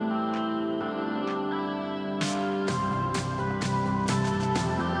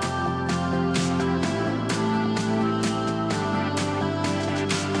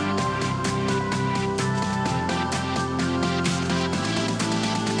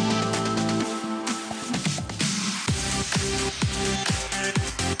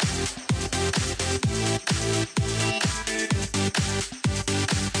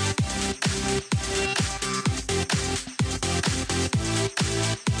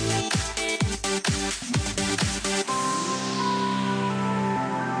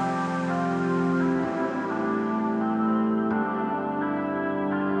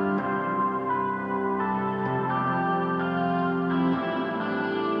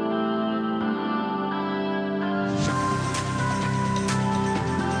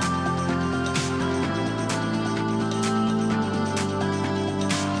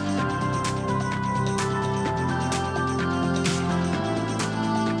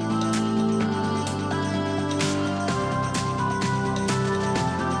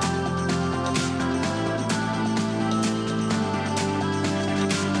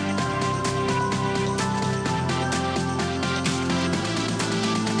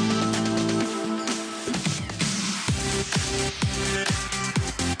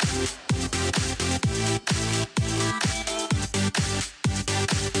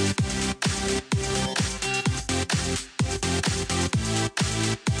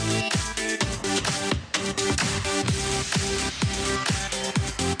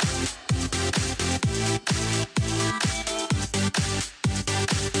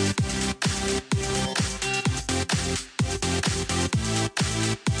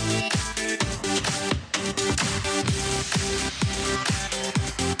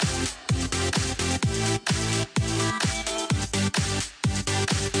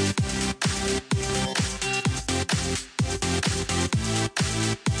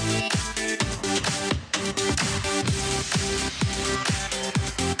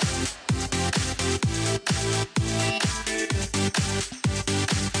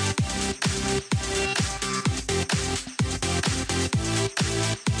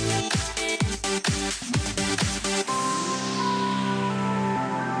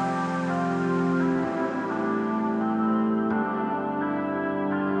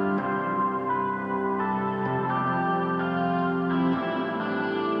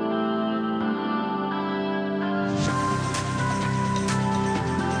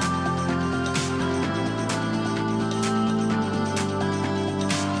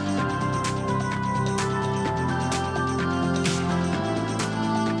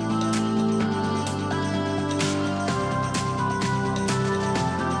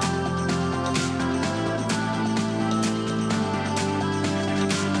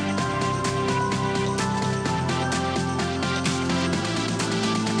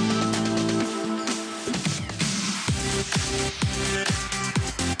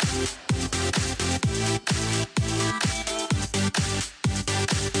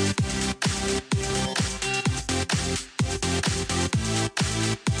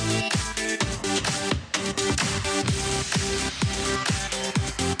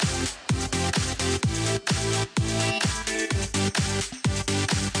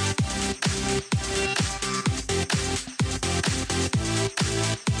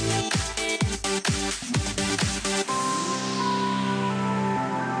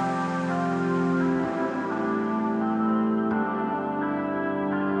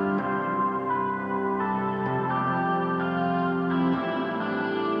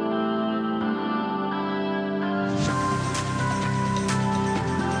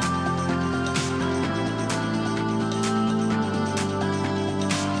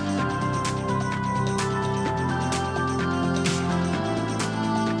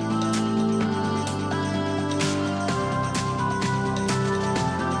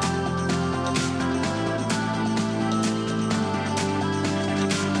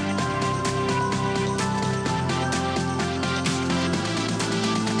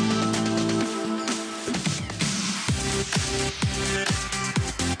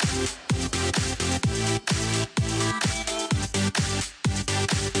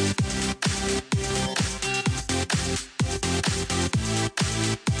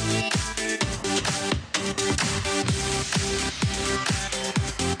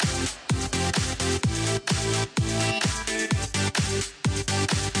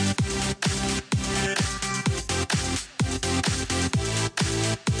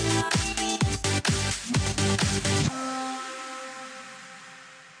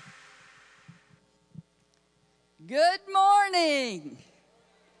Good morning.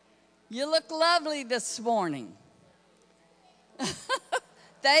 You look lovely this morning.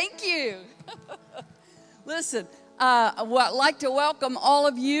 Thank you. Listen, I'd like to welcome all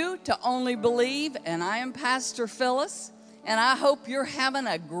of you to Only Believe, and I am Pastor Phyllis, and I hope you're having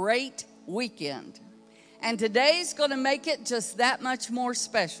a great weekend. And today's going to make it just that much more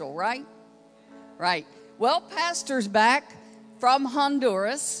special, right? Right. Well, Pastor's back from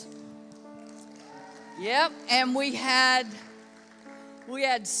Honduras. Yep, and we had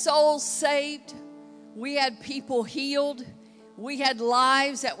souls saved. We had people healed. We had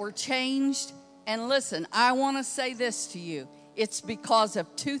lives that were changed. And listen, I want to say this to you. It's because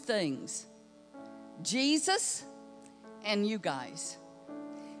of two things. Jesus and you guys.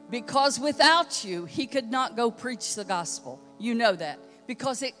 Because without you, he could not go preach the gospel. You know that.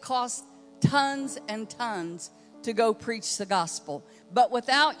 Because it cost tons and tons to go preach the gospel. But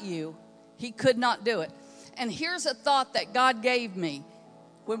without you, he could not do it. And here's a thought that God gave me.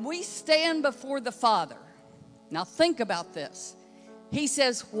 When we stand before the Father, now think about this. He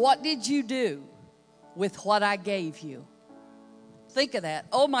says, what did you do with what I gave you? Think of that.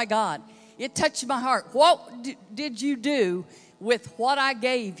 Oh my God, it touched my heart. What did you do with what I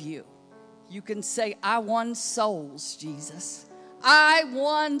gave you? You can say, I won souls, Jesus. I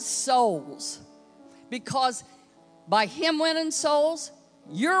won souls. Because by him winning souls,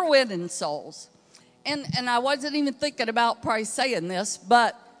 you're winning souls. And I wasn't even thinking about probably saying this,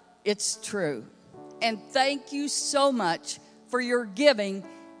 but it's true. And thank you so much for your giving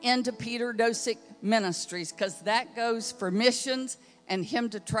into Peter Dosick Ministries, because that goes for missions and him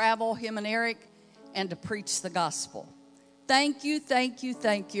to travel, him and Eric, and to preach the gospel. Thank you, thank you,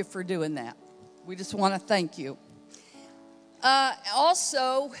 thank you for doing that. We just want to thank you.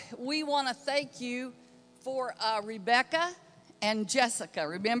 Also, we want to thank you for Rebecca and Jessica.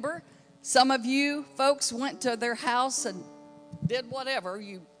 Remember, some of you folks went to their house and did whatever,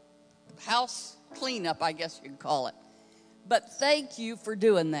 house cleanup, I guess you'd call it. But thank you for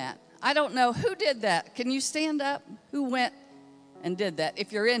doing that. I don't know who did that. Can you stand up? Who went and did that?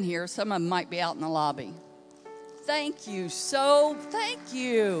 If you're in here, some of them might be out in the lobby. Thank you so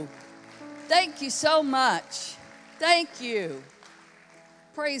much. Thank you.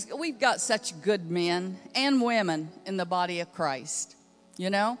 Praise God. We've got such good men and women in the body of Christ, you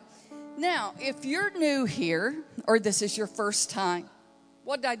know. Now, if you're new here, or this is your first time,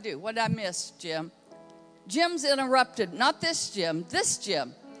 what did I do? What did I miss, Jim? Jim's interrupted. Not this Jim, this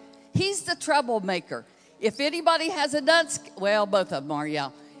Jim. He's the troublemaker. If anybody has a dunce, well, both of them are, yeah.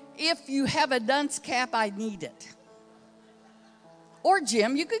 If you have a dunce cap, I need it. Or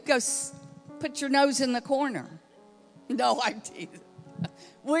Jim, you could go put your nose in the corner. No, I tease.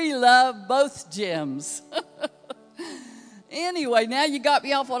 We love both Jims. Anyway, now you got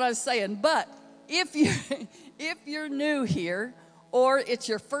me off what I was saying. But if you're new here, or it's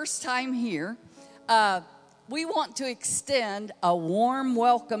your first time here, we want to extend a warm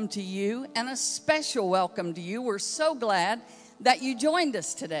welcome to you and a special welcome to you. We're so glad that you joined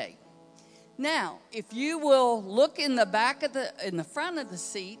us today. Now, if you will look in the front of the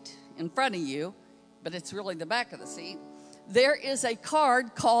seat in front of you, but it's really the back of the seat, there is a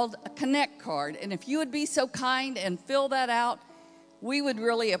card called a Connect card. And if you would be so kind and fill that out, we would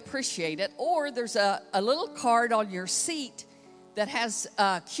really appreciate it. Or there's a little card on your seat that has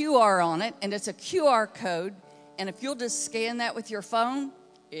a QR on it, and it's a QR code. And if you'll just scan that with your phone,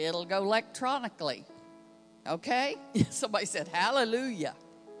 it'll go electronically. Okay? Somebody said, hallelujah.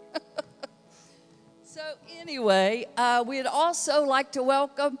 So anyway, we'd also like to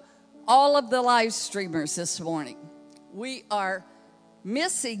welcome all of the live streamers this morning. We are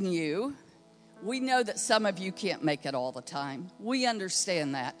missing you. We know that some of you can't make it all the time. We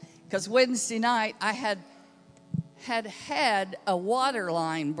understand that, because Wednesday night I had a water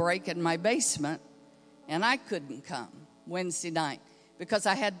line break in my basement, and I couldn't come Wednesday night because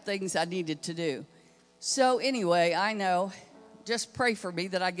I had things I needed to do. So anyway, I know, just pray for me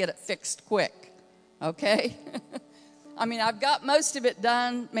that I get it fixed quick, okay? I mean, I've got most of it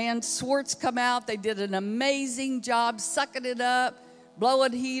done. Man, Swartz come out. They did an amazing job sucking it up,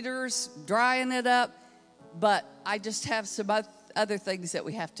 blowing heaters, drying it up. But I just have some other things that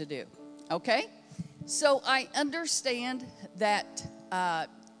we have to do, okay? So I understand that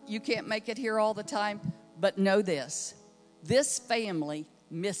you can't make it here all the time, but know this family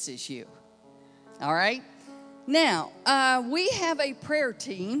misses you, all right? Now, we have a prayer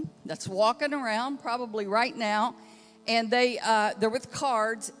team that's walking around probably right now, and they're with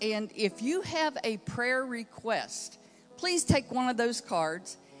cards. And if you have a prayer request, please take one of those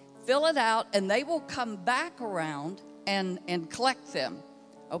cards, fill it out, and they will come back around and collect them,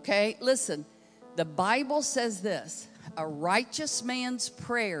 okay? Listen, the Bible says this: a righteous man's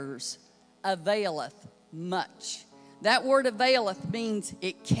prayers availeth much. That word availeth means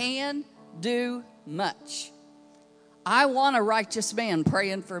it can do much. I want a righteous man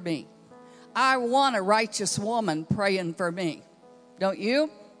praying for me. I want a righteous woman praying for me. Don't you?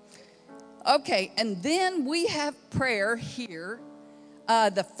 Okay, and then we have prayer here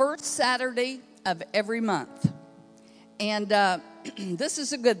the first Saturday of every month. And this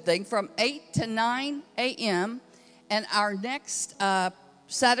is a good thing, from 8 to 9 a.m. And our next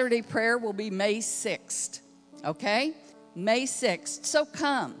Saturday prayer will be May 6th. Okay? May 6th. So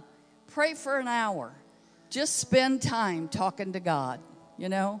come, pray for an hour. Just spend time talking to God. You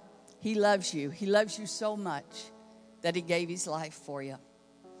know, He loves you. He loves you so much that He gave His life for you.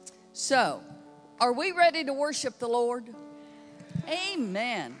 So, are we ready to worship the Lord?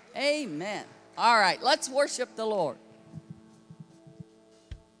 Amen. Amen. All right, let's worship the Lord.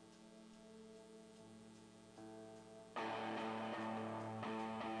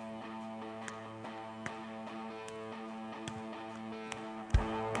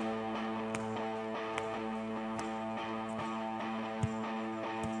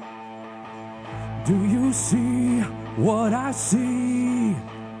 Do you see what I see?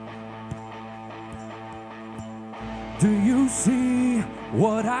 Do you see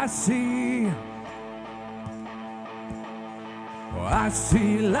what I see? Oh, I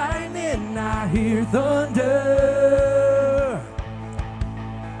see lightning, I hear thunder.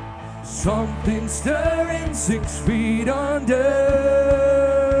 Something stirring 6 feet under.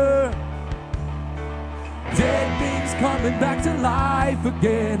 Dead things coming back to life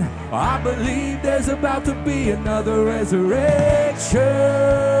again. I believe there's about to be another resurrection.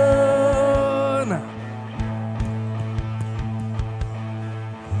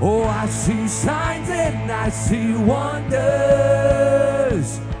 Oh, I see signs and I see wonders.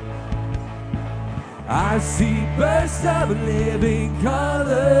 I see bursts of living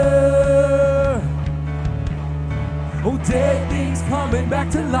color. Oh, dead things coming back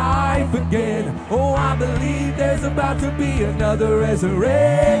to life again. Oh, I believe there's about to be another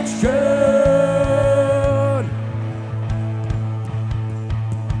resurrection.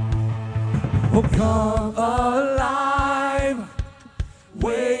 Oh, come alive.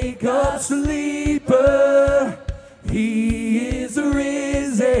 Wake up, sleeper. He is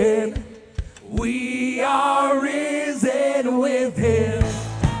risen. We are risen with him.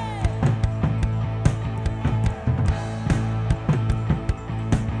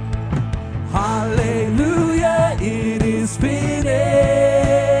 Hallelujah, it is finished.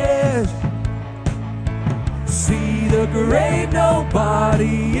 See the grave,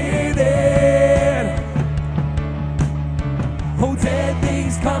 nobody in it. Oh, dead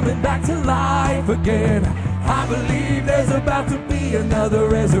things coming back to life again. I believe there's about to be another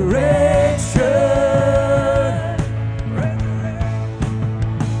resurrection.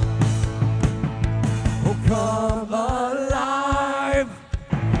 Oh, come alive.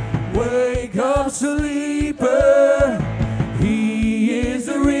 Wake up, sleeper. He is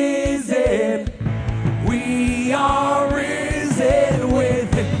risen. We are risen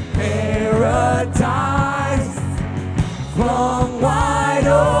with him. Paradise flung wide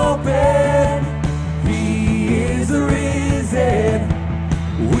open. He is risen.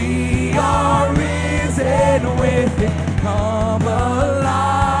 We are risen with him. Come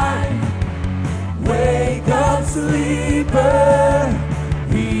alive. Wake up, sleeper.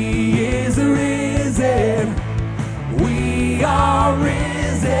 He is risen. We are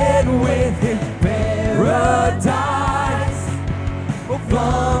risen with him. Paradise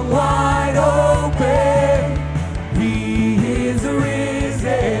flung wide open. He is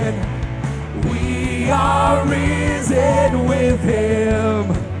risen. We are risen with him.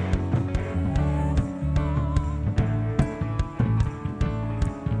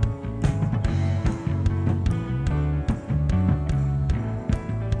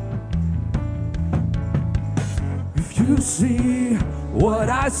 If you see what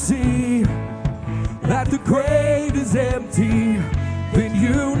I see, that the grave is empty, then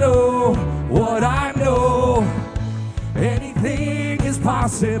you know what I know. Anything is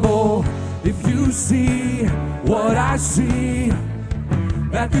possible. If you see what I see,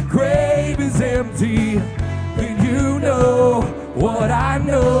 that the grave is empty, then you know what I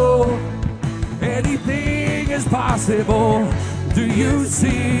know. Anything is possible. Do you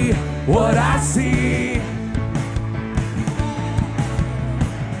see what I see?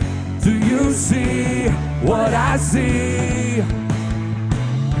 Do you see what I see?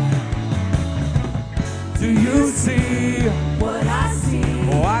 Do you see what I see?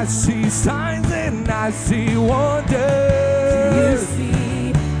 Oh, I see signs and I see wonders. Do you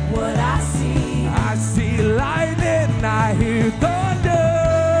see what I see? I see lightning, I hear thunder.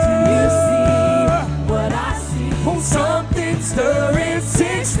 Do you see what I see? Oh, something stirring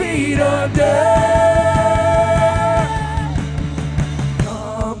 6 feet under.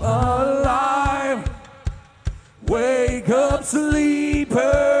 Come alive. Wake up,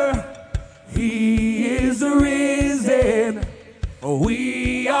 sleeper. He is risen.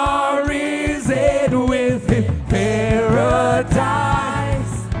 We are risen with him. Paradise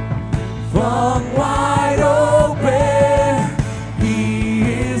flung wide open. He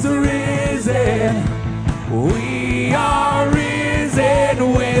is risen. We are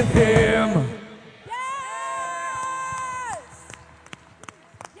risen with him. Yes!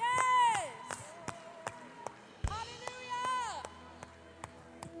 Yes! Hallelujah!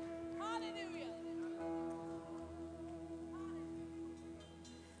 Hallelujah!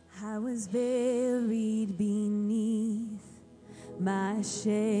 I was buried beneath my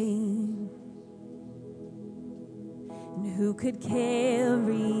shame. And who could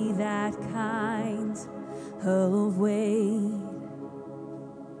carry that kind of weight?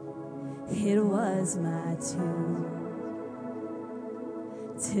 It was my tomb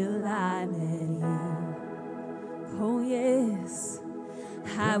till I met you. Oh yes,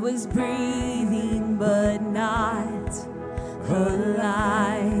 I was breathing but not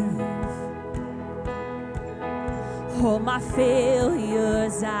alive. All my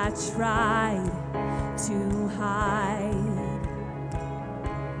failures I tried to hide.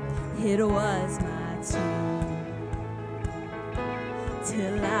 It was my tomb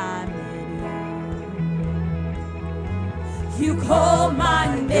till I met you. You called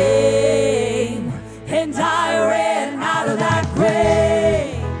my name and I ran out of that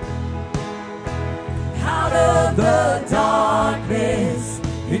grave, out of the darkness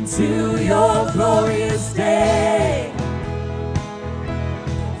into your glorious day.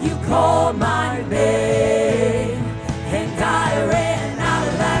 You called my name and I ran out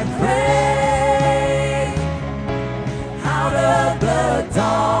of that grave, out of the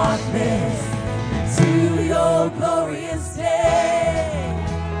darkness into your glorious day.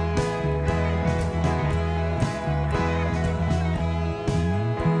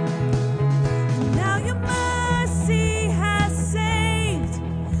 Now your mercy has saved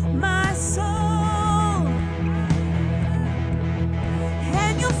my soul,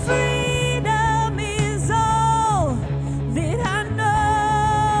 and your freedom is all that I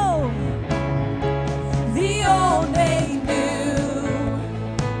know. The old name knew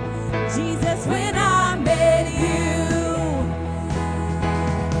Jesus when I met you,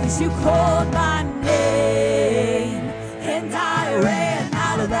 'cause you called my name and I ran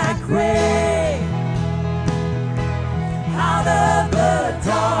out of that grave, out of the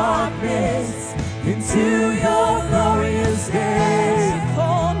darkness into your glorious day. You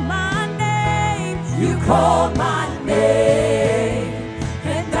called my name. You called my name,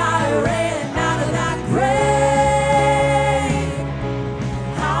 and I ran out of that grave,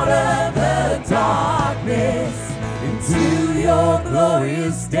 out of the darkness into your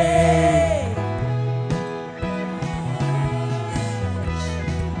glorious day.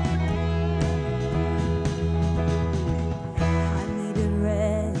 I needed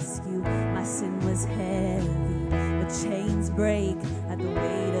rescue, my sin was heavy, but chains break at the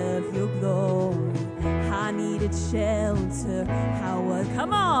weight of your glory. I needed shelter,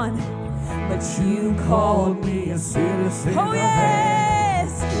 come on, but you called me a citizen. Oh yes,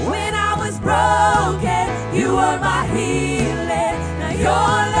 when I was broken, you were my healing. Now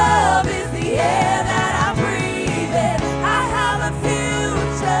your love is the air that I breathe in. I have a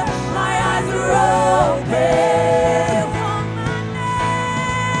future, my eyes are open.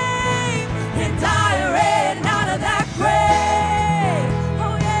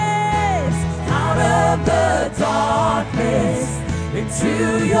 The darkness into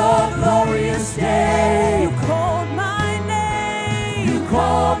your glorious day. You called my name. You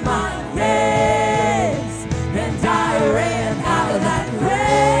called my name, and I ran out of that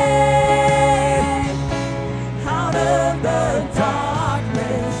grave, out of the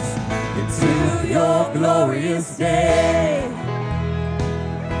darkness into your glorious day.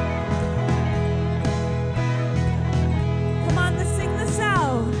 Come on, let's sing this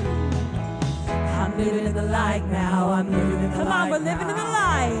out. I'm living in the light now. I'm living in the light. Come on, we're living in the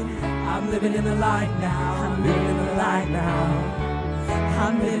light. I'm living in the light now. I'm living in the light now.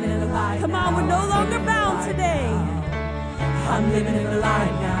 I'm living in the light. Come on, we're no longer bound today. I'm living in the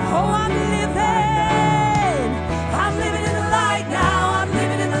light now. Oh, I'm living. I'm living in the light now. I'm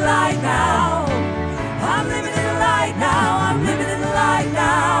living in the light now. I'm living in the light now. I'm living in the light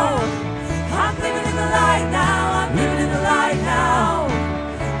now. I'm living in the light now. I'm living in the light now.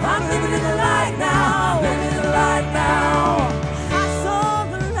 I'm living in the light now. Living in the light now. I saw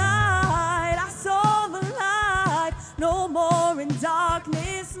the light. I saw the light. No more in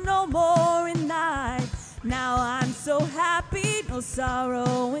darkness. No more in night. Now I'm so happy. No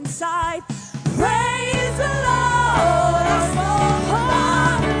sorrow inside. Praise the Lord. I saw the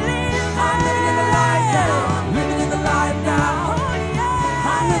light. I'm living in the light now. I'm living in the light now. Oh,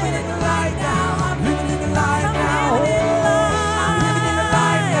 yeah. I'm living in the light now. I'm living in the light now. I'm living in the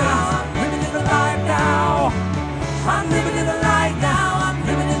light now. I'm living in the light now. I'm living in the light now. I'm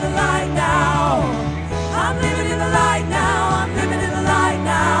living in the light now. I'm living in the light now. I'm living in the light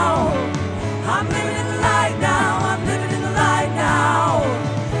now. I'm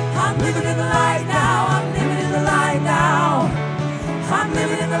living in the light now. I'm living in the light now. I'm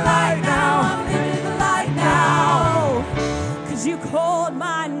living in the light now. I'm living in the light now.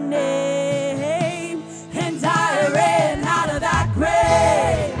 my name, and I ran out of that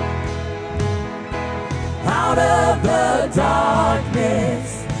grave, out of the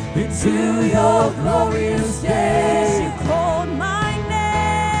darkness, into your glorious day. You called my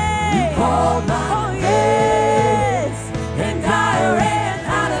name. You called my name. Yes. And I ran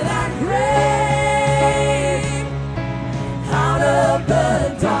out of that grave, out of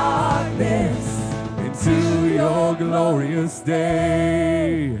the darkness, into your glorious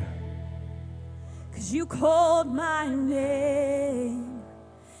day. 'Cause you called my name,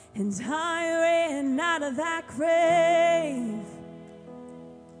 and I ran out of that grave,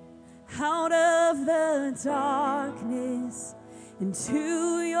 out of the darkness, into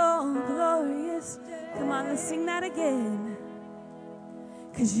your glorious day. Come on, let's sing that again.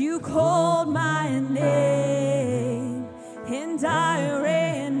 'Cause you called my name, and I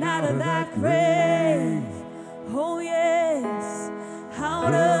ran out of that grave. Oh yes,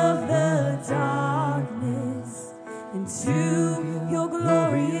 out of the darkness, into your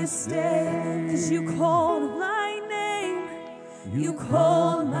glorious day. 'Cause you called my name, you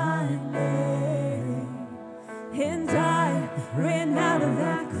called my name, and I ran out of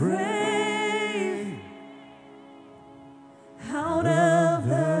that grave, out of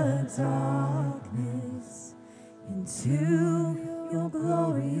the darkness, into your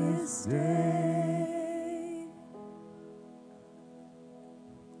glorious day.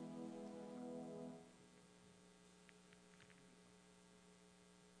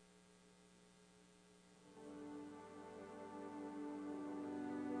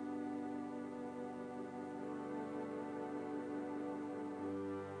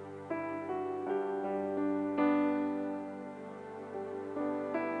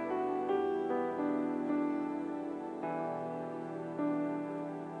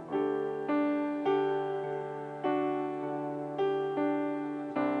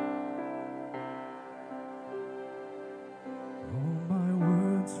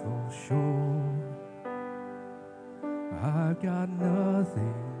 I've got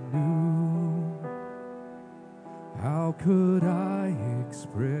nothing new. How could I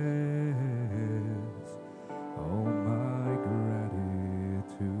express all my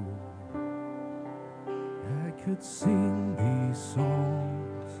gratitude? I could sing these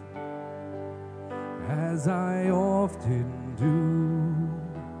songs as I often do,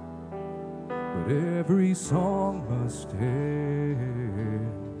 but every song must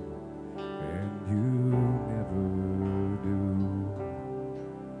end, and you never do.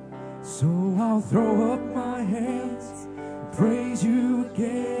 So I'll throw up my hands and praise you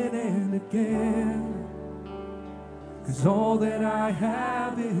again and again, 'cause all that I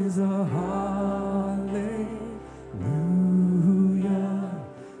have is a hallelujah,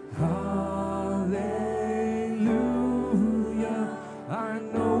 hallelujah. I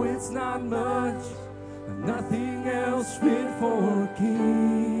know it's not much, nothing else fit for a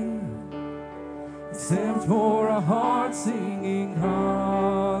king, except for a heart singing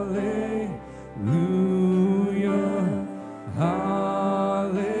hallelujah,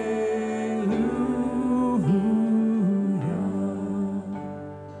 hallelujah.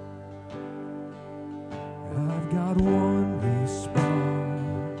 I've got one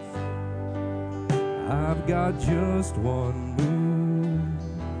response, I've got just one move,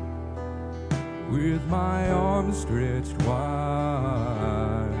 with my arms stretched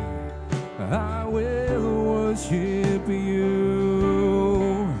wide, I will worship you.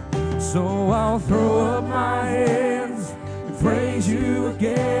 So I'll throw up my hands and praise you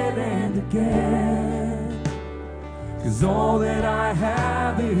again and again, 'cause all that I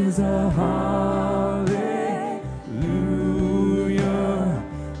have is a hallelujah,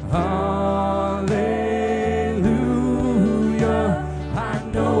 hallelujah. I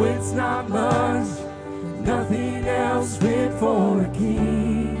know it's not much, nothing else fit for a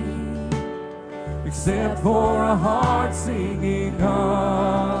king, except for a heart singing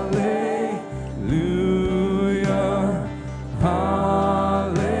hallelujah,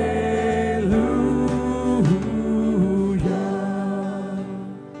 hallelujah.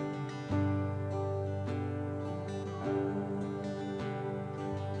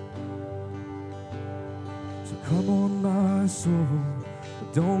 So come on, my soul,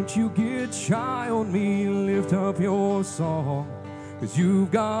 don't you get shy on me, lift up your song, 'cause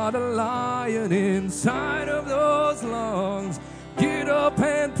you've got a lion inside of those lungs. Get up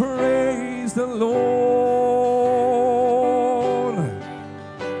and praise the Lord.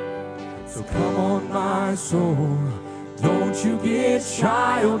 So come on, my soul, don't you get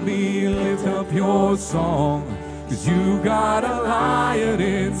shy on me, lift up your song, 'cause you've got a lion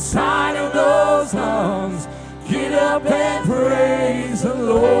inside of those lungs. Get up and praise the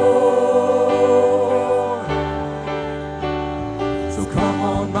Lord. So come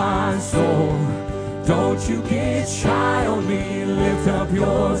on, my soul, don't you get shy on me. Lift up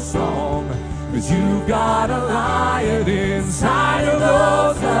your song, 'cause you've got a lion inside of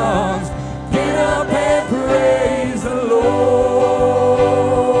those lungs. Get up and praise the Lord.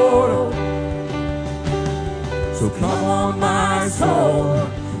 So come on, my soul,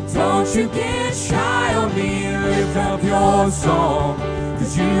 don't you get shy on me. Lift up your song,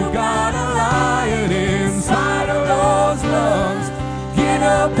 'cause you've got a lion inside of those lungs. Get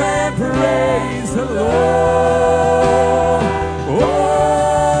up and praise the Lord.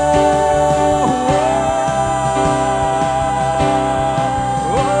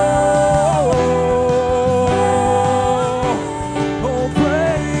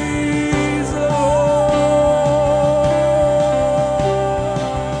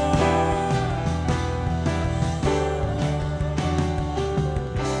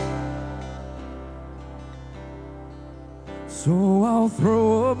 So I'll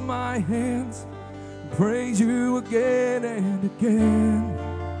throw up my hands, praise you again and again,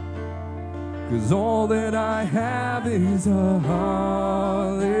 'cause all that I have is a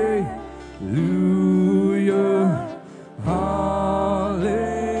hallelujah, hallelujah.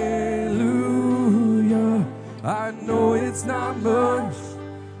 I know it's not much,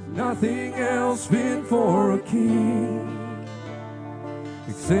 nothing else fit for a king,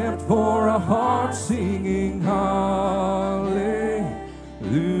 except for a heart singing hallelujah,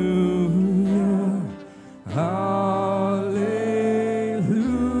 hallelujah.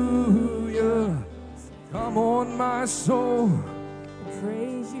 Come on, my soul,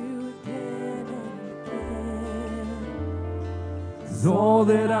 praise you again and again. 'Cause all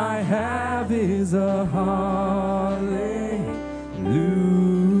that I have is a hallelujah,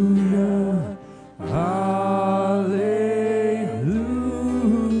 hallelujah.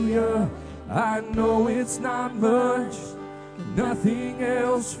 I know it's not much, nothing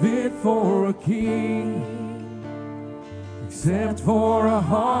else fit for a king, except for a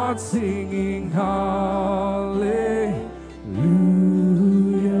heart singing hallelujah,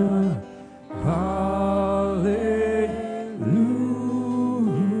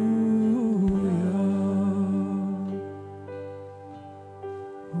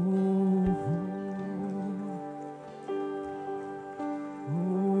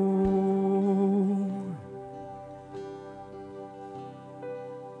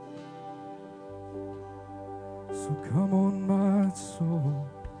 come on, my soul,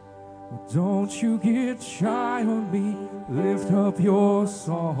 don't you get shy on me. Lift up your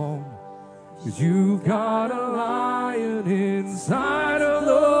song, 'cause you've got a lion inside of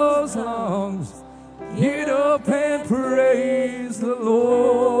those lungs. Get up and praise the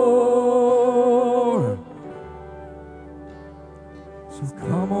Lord. So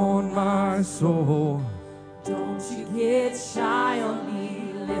come on, my soul, don't you get shy on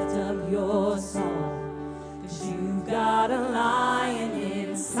me. Lift up your song, you've got a lion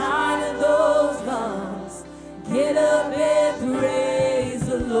inside of those lungs. Get up and praise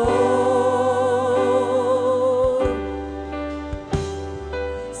the Lord.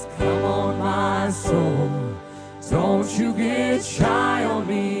 So come on, my soul, don't you get shy on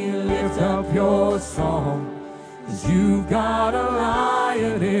me. Lift up your song, 'cause you've got a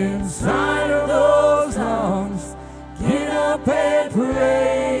lion inside of those lungs. Get up and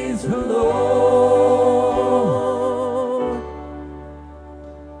praise the Lord.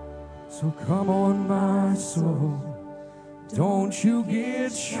 So come on, my soul, don't you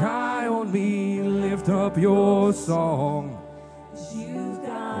get shy on me. Lift up your song, you've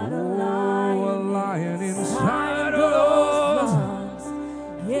got a lion inside of those lungs.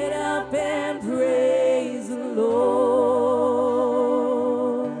 Get up and praise the Lord.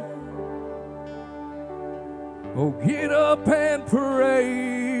 Oh, get up and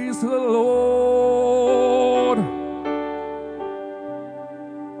praise the Lord.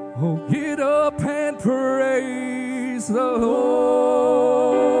 Oh, get up and praise the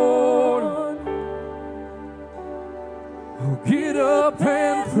Lord. Oh, get up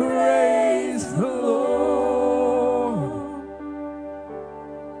and praise the Lord.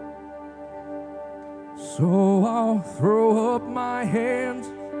 So I'll throw up my hands,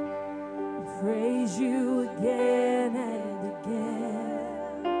 praise you again and again.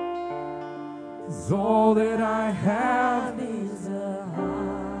 'Cause all that I have is a hallelujah,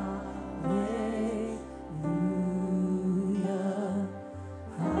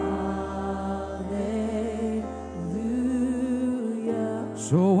 hallelujah.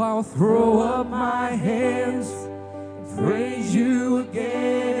 So I'll throw up my hands, praise you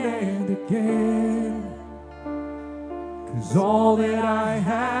again and again. 'cause all that I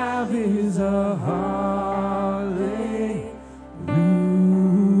have is a hallelujah,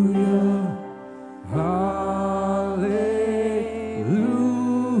 hallelujah.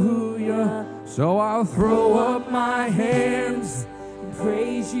 So I'll throw up my hands and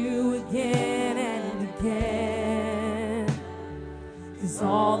praise you again and again. 'Cause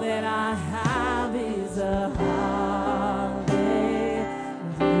all that I have is a hallelujah,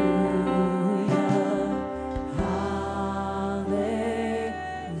 hallelujah.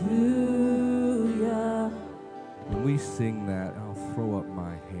 When we sing that, I'll throw up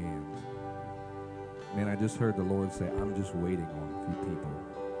my hands. Man, I just heard the Lord say, I'm just waiting on a few people.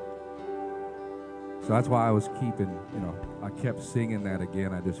 So that's why I was keeping, I kept singing that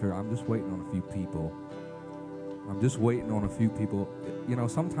again. I just heard, I'm just waiting on a few people. I'm just waiting on a few people.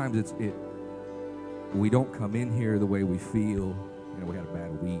 Sometimes we don't come in here the way we feel. We had a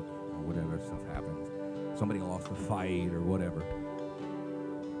bad week or whatever, stuff happens. Somebody lost a fight or whatever.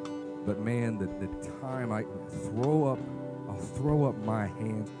 But man, the time I'll throw up my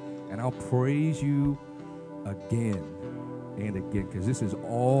hands and I'll praise you again and again, because this is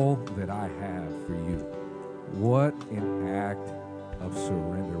all that I have for you. What an act of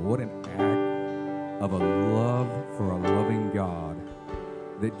surrender. What an act of a love for a loving God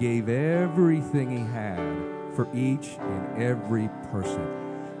that gave everything he had for each and every person.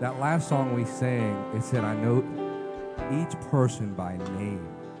 That last song we sang, it said, I know each person by name.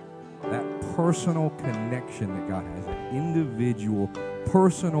 That personal connection that God has, that individual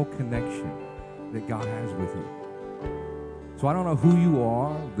personal connection that God has with you. So I don't know who you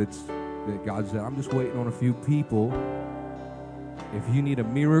are that God said, I'm just waiting on a few people. If you need a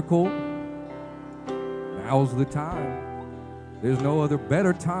miracle, now's the time. There's no other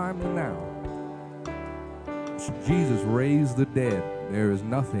better time than now. Jesus raised the dead. There is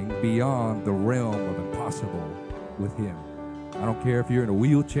nothing beyond the realm of impossible with him. I don't care if you're in a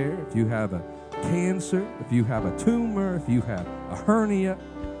wheelchair, if you have a cancer, if you have a tumor, if you have a hernia.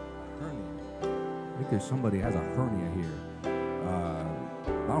 I think there's somebody who has a hernia here.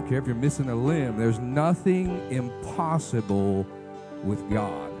 I don't care if you're missing a limb. There's nothing impossible with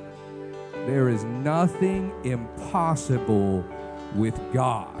God. There is nothing impossible with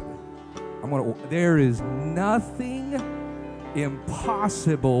God. There is nothing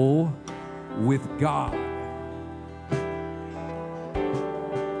impossible with God.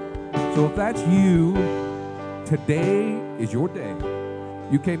 So if that's you, today is your day.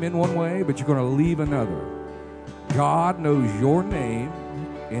 You came in one way, but you're going to leave another. God knows your name,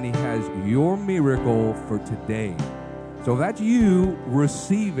 and he has your miracle for today. So if that's you,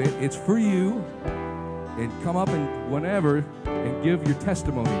 receive it. It's for you. And come up and whenever and give your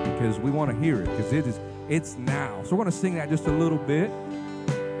testimony, because we want to hear it, because it's now. So we're going to sing that just a little bit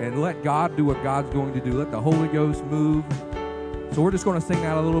and let God do what God's going to do. Let the Holy Ghost move. So we're just going to sing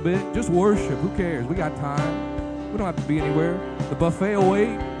that a little bit. Just worship. Who cares? We got time. We don't have to be anywhere. The buffet will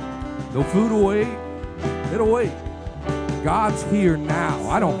wait. The food will wait. It'll wait. God's here now.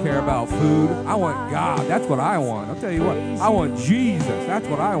 I don't care about food. I want God. That's what I want. I'll tell you what. I want Jesus. That's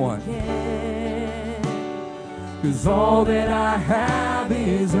what I want. 'Cause all that I have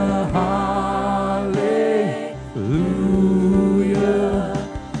is a hallelujah.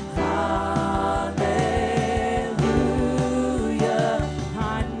 Hallelujah.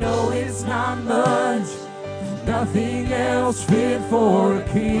 I know it's not much, Nothing else fit for a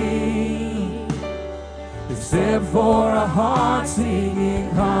king, except for a heart singing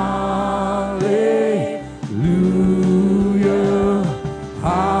hallelujah,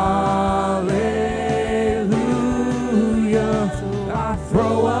 hallelujah. I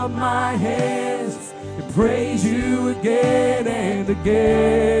throw up my hands and praise you again and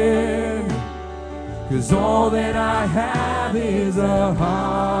again, 'cause all that I have is a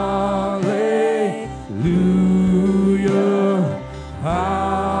hallelujah,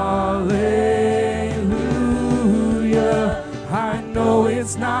 hallelujah. I know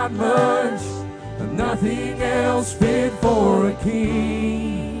it's not much, nothing else fit for a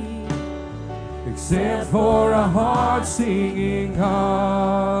king, except for a heart singing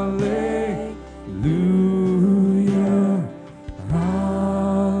hallelujah,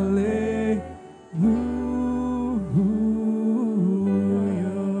 hallelujah.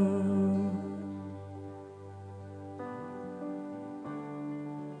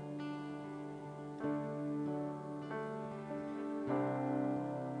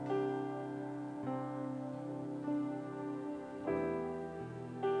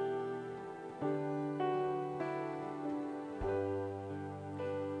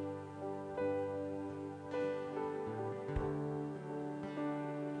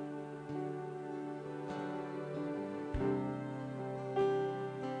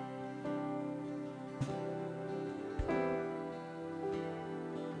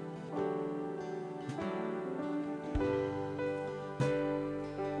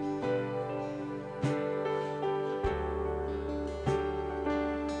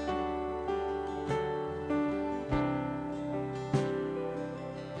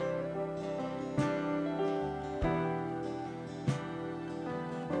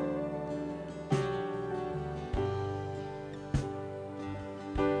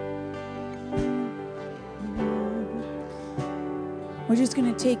 We're just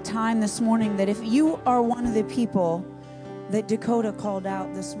going to take time this morning that if you are one of the people that Dakota called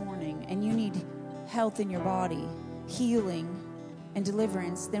out this morning and you need health in your body, healing and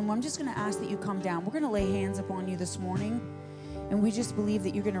deliverance, then I'm just going to ask that you come down. We're going to lay hands upon you this morning, and we just believe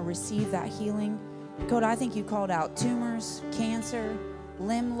that you're going to receive that healing. Dakota, I think you called out tumors, cancer,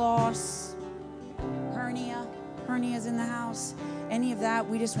 limb loss, hernia's in the house, any of that.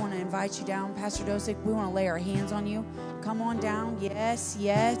 We just want to invite you down. Pastor Dosick, we want to lay our hands on you. Come on down.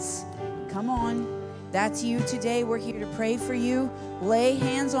 Yes. Come on. That's you today. We're here to pray for you. Lay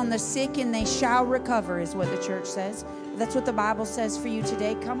hands on the sick and they shall recover is what the church says. That's what the Bible says for you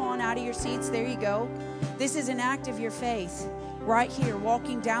today. Come on out of your seats. There you go. This is an act of your faith. Right here,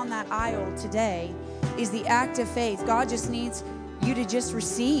 walking down that aisle today is the act of faith. God just needs you to just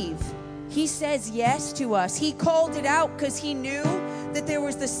receive. He says yes to us. He called it out because he knew that there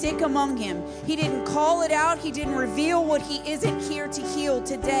was the sick among him. He didn't call it out. He didn't reveal what he isn't here to heal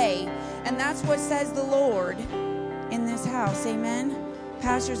today. And that's what says the Lord in this house. Amen.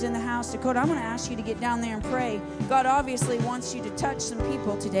 Pastors in the house. Dakota, I'm going to ask you to get down there and pray. God obviously wants you to touch some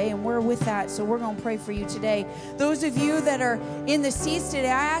people today, and we're with that, so we're going to pray for you today. Those of you that are in the seats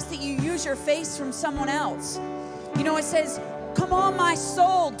today, I ask that you use your face from someone else. You know, it says, come on, my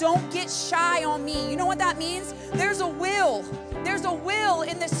soul, don't get shy on me. You know what that means? There's a will. There's a will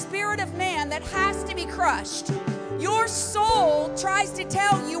in the spirit of man that has to be crushed. Your soul tries to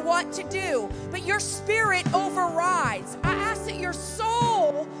tell you what to do, but your spirit overrides. I ask that your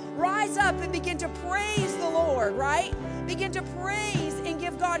soul rise up and begin to praise the Lord, right? Begin to praise and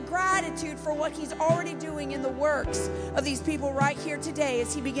give God gratitude for what he's already doing in the works of these people right here today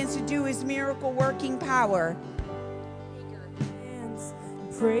as he begins to do his miracle working power.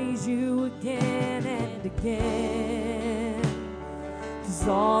 Praise you again and again, 'cause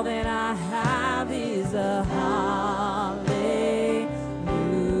all that I have is a hallelujah,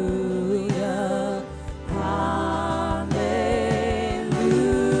 hallelujah.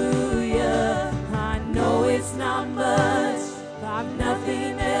 I know it's not much, but I'm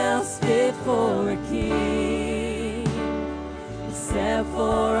nothing else fit for a king, except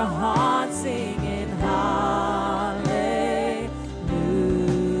for a heart singing hallelujah.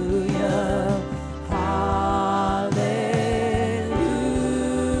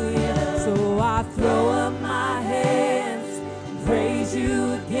 Throw up my hands, praise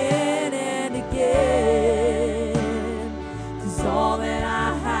you again and again, 'cause all that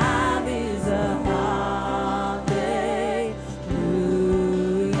I have is a hallelujah,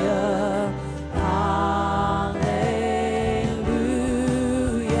 hallelujah.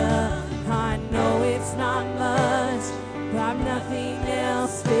 I know it's not much, but I'm nothing else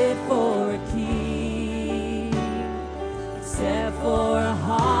fit for a king, except for a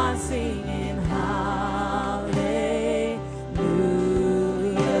heart singing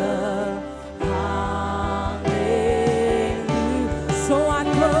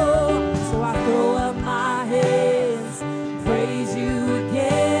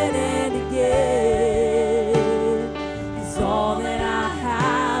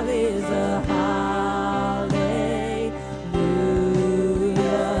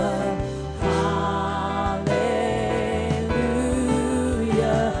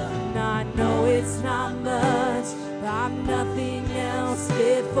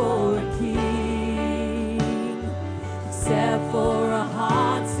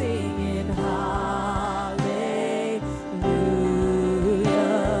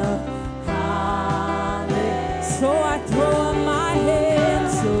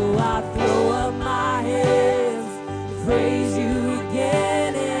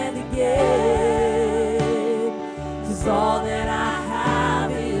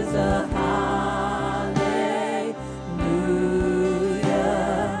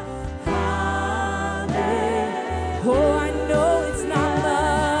oh, I know it's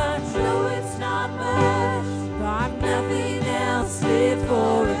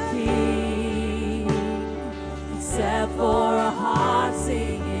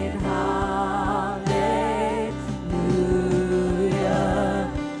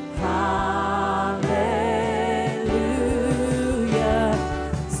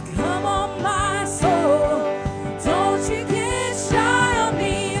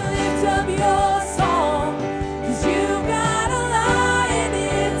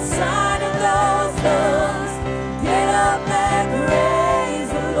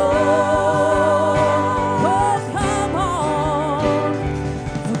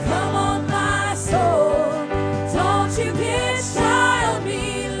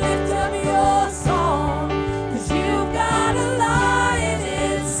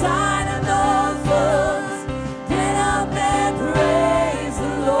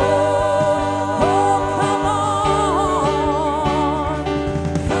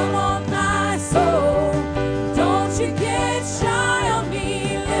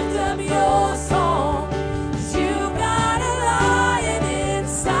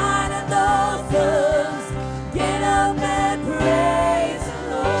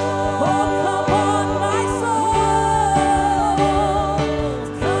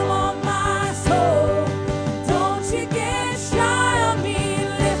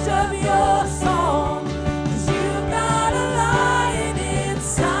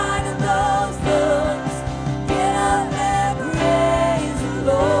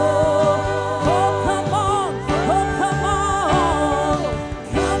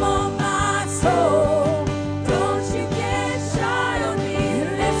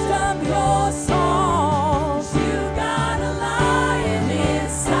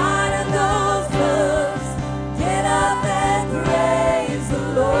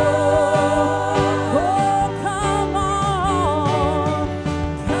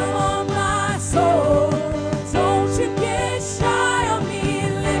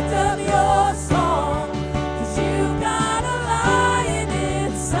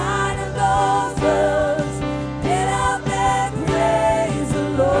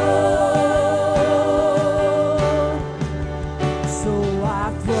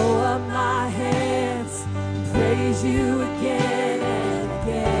throw up my hands and praise you again and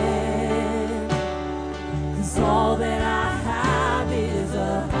again. 'Cause all that I have is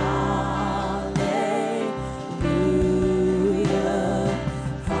a hallelujah,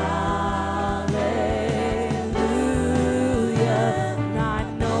 hallelujah. And I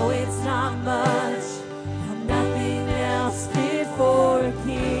know it's not much, I'm nothing else fit for a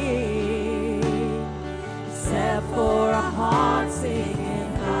king, except for a heart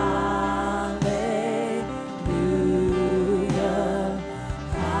singing hallelujah.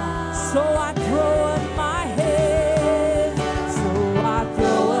 So I throw up my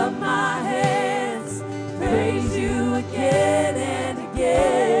hands, praise you again and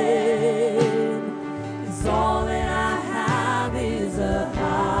again. 'Cause all that I have is a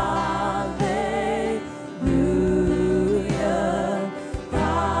hallelujah,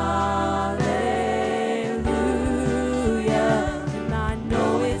 hallelujah. And I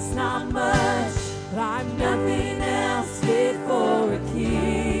know it's not much, but I'm nothing else fit for a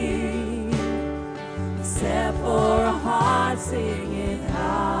king, except for a heart singing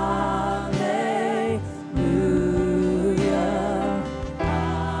hallelujah.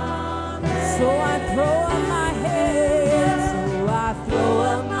 So I throw up my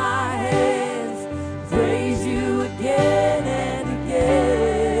hands, praise you again and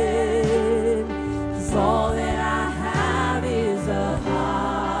again. 'Cause all that I have is a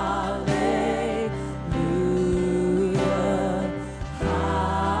hallelujah,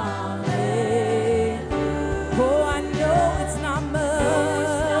 hallelujah. Oh, I know it's not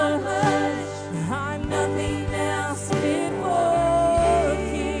much, I'm nothing else fit for a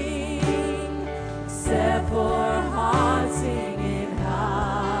king, except for a heart singing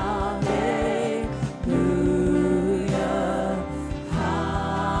hallelujah,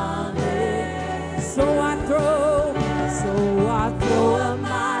 hallelujah. So I throw up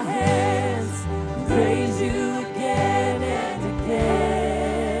my hands, praise you again and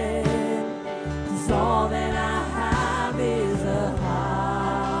again. 'Cause all that I have is a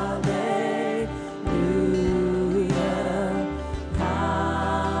hallelujah,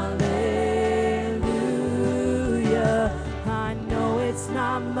 hallelujah. I know it's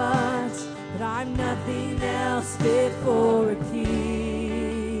not much, but I'm nothing else fit for a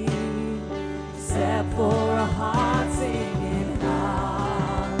king, except for a heart singing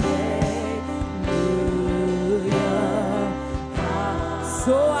hallelujah.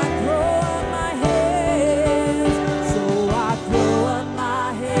 So I throw up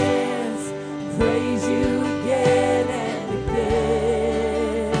my hands, praise you again and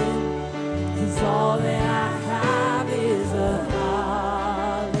again. 'Cause all that I have is a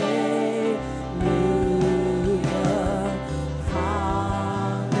hallelujah,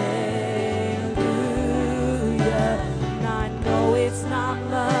 hallelujah. And I know it's not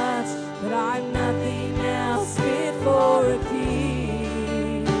much, but I'm nothing else fit for a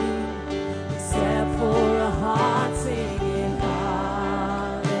king, except for a heart singing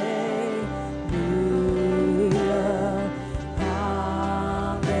hallelujah,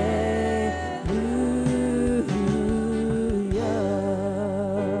 hallelujah.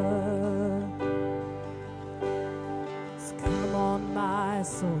 So come on, my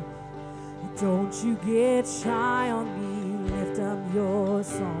soul, don't you get shy on me, lift up your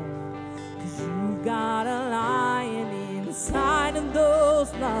song. 'Cause you've got a lion inside of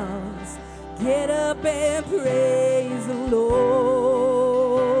those lungs. Get up and praise the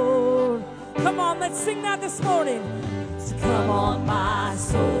Lord. Come on, let's sing that this morning. So come on, my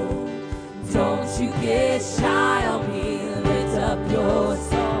soul, don't you get shy on me, lift up your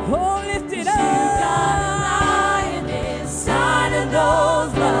song. Oh, lift it up. You've got a lion inside of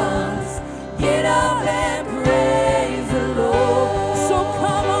those lungs. Get up and praise the Lord. So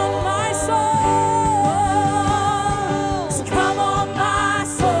come on, my soul. So come on, my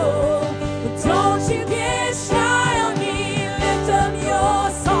soul. Don't you get shy on me, lift up your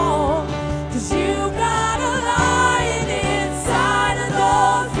song. 'Cause you got a lion inside of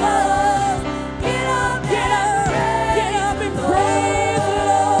those lungs. Get up, get up, get up and praise the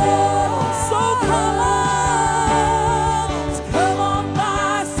Lord. So come on,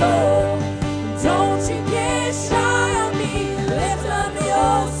 my soul. Don't you get shy on me, lift up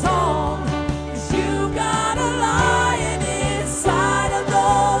your song. 'Cause you got a lion inside of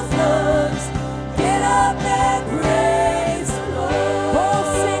those lungs. Get up and praise the Lord. Oh, sing it again. Come on, my soul. So come on, my soul. But don't you get shy on me, lift up your song. 'Cause you got a lion inside of those lungs. Get up and praise the Lord. Oh,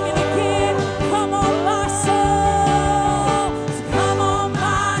 sing it again. Come on, my soul. So come on, my soul. But don't you get shy on me, lift up your song. 'Cause you got a lion inside of those lungs. Get up and praise the Lord. Oh, sing it again. Come on, my soul. So come on,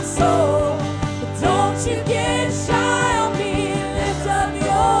 my soul. But don't you get shy on me, lift up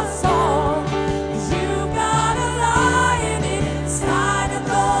your song. 'Cause you got a lion inside of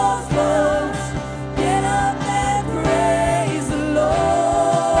those lungs. Get up and praise the Lord.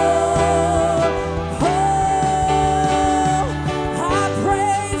 Oh,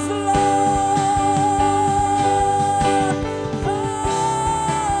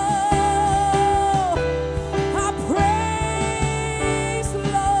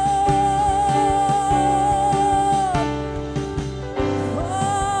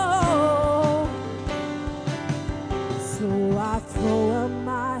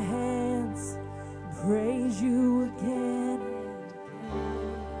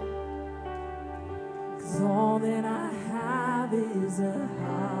 is a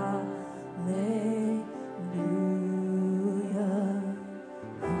hallelujah.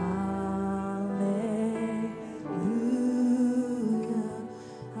 Hallelujah.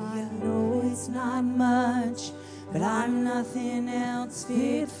 I know it's not much, but I'm nothing else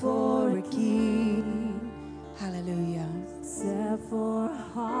fit for a king. Hallelujah. Except for a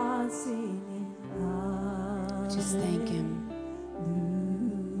heart singing. Just thank him.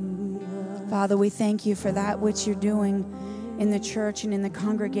 Father, we thank you for that which you're doing in the church and in the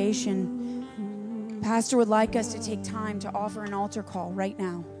congregation. Pastor would like us to take time to offer an altar call right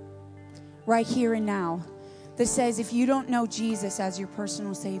now, right here and now, that says if you don't know Jesus as your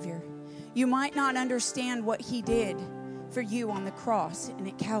personal Savior, you might not understand what he did for you on the cross and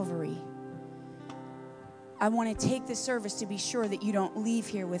at Calvary. I want to take this service to be sure that you don't leave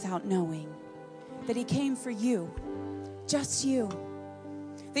here without knowing that he came for you, just you.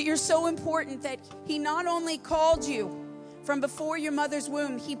 That you're so important that he not only called you from before your mother's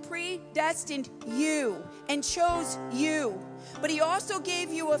womb, he predestined you and chose you. But he also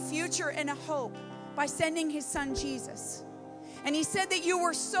gave you a future and a hope by sending his son Jesus. And he said that you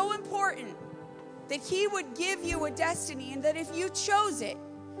were so important that he would give you a destiny, and that if you chose it,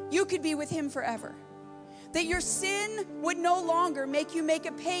 you could be with him forever. That your sin would no longer make you make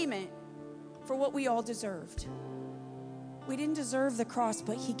a payment for what we all deserved. We didn't deserve the cross,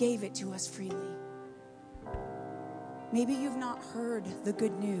 but he gave it to us freely. Maybe you've not heard the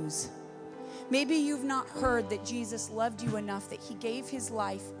good news. Maybe you've not heard that Jesus loved you enough that he gave his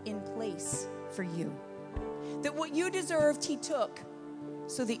life in place for you. That what you deserved, he took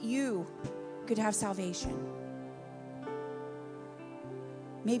so that you could have salvation.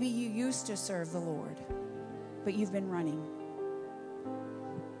 Maybe you used to serve the Lord, but you've been running.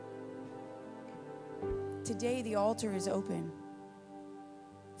 Today, the altar is open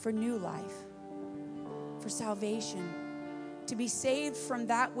for new life, for salvation, to be saved from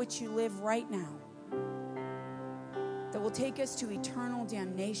that which you live right now, that will take us to eternal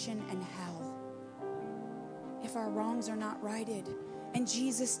damnation and hell if our wrongs are not righted. And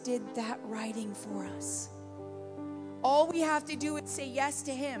Jesus did that righting for us. All we have to do is say yes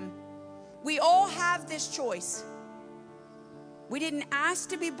to him. We all have this choice. We didn't ask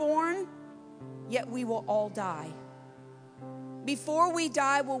to be born, yet we will all die. Before we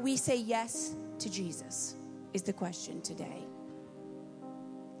die, will we say yes to Jesus? Is the question today.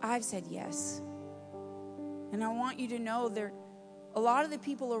 I've said yes. And I want you to know that a lot of the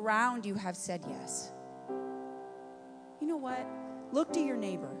people around you have said yes. You know what? Look to your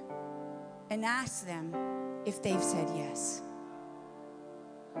neighbor and ask them if they've said yes.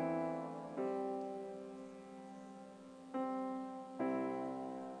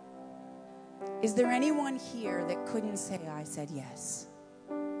 Is there anyone here that couldn't say, I said yes?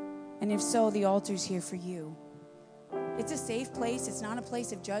 And if so, the altar's here for you. It's a safe place. It's not a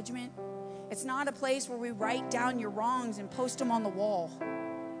place of judgment. It's not a place where we write down your wrongs and post them on the wall.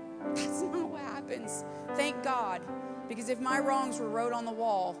 That's not what happens. Thank God. Because if my wrongs were wrote on the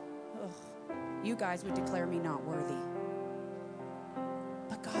wall, you guys would declare me not worthy.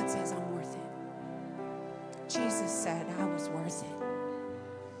 But God says I'm worth it. Jesus said I was worth it.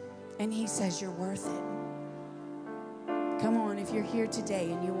 And he says you're worth it. Come on, if you're here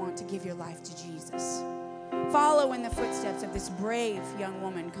today and you want to give your life to Jesus, follow in the footsteps of this brave young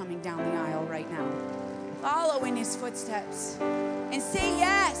woman coming down the aisle right now. Follow in his footsteps and say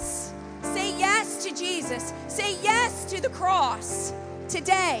yes. Say yes to Jesus. Say yes to the cross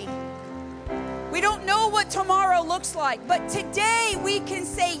today. We don't know what tomorrow looks like, but today we can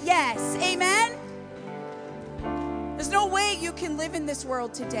say yes. Amen? There's no way you can live in this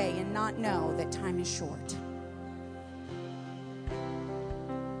world today and not know that time is short.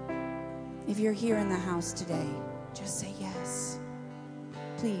 If you're here in the house today, just say yes.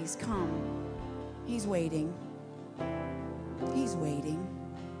 Please come. He's waiting. He's waiting.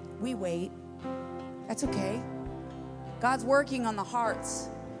 We wait. That's okay. God's working on the hearts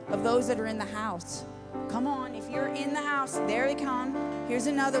of those that are in the house. Come on, if you're in the house, there they come. Here's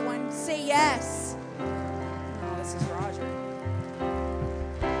another one. Say yes. Oh, this is Roger.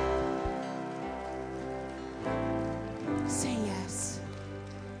 Say yes.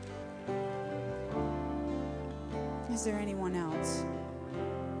 Is there anyone else?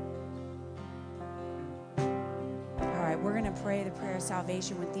 All right, we're going to pray the prayer of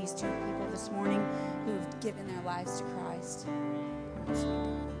salvation with these two people this morning who've given their lives to Christ.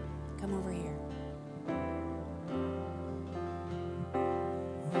 Come over here.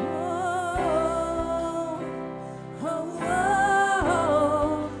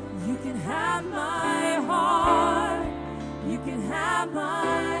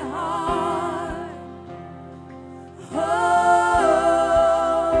 Oh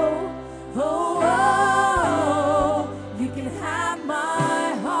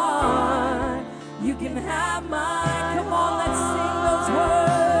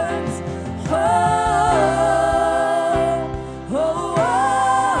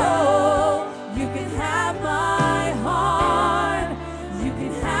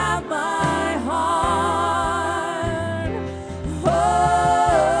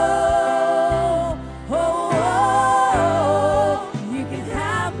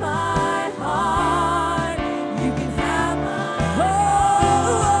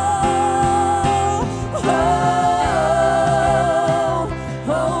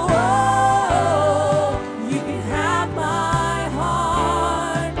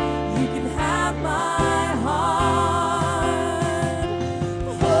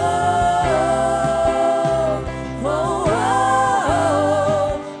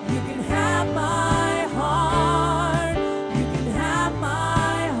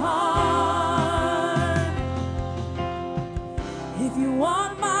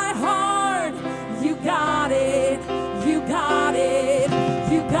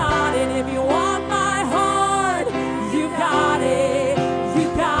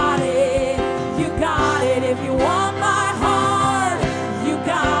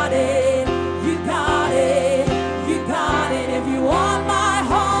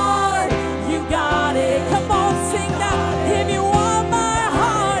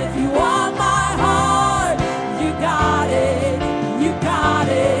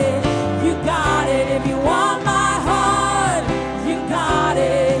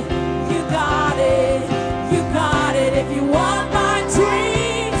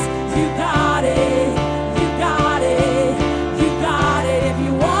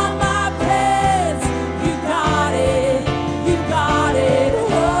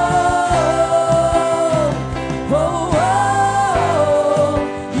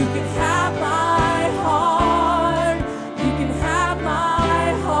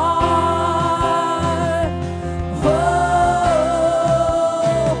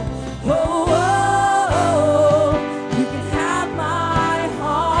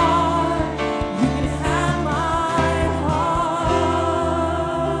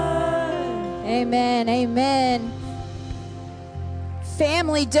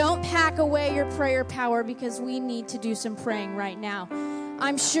Family, don't pack away your prayer power because we need to do some praying right now.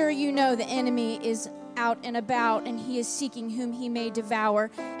 I'm sure you know the enemy is out and about, and he is seeking whom he may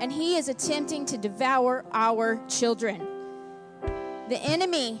devour, and he is attempting to devour our children. The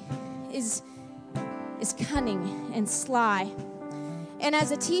enemy is cunning and sly. And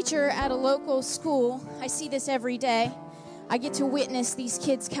as a teacher at a local school, I see this every day. I get to witness these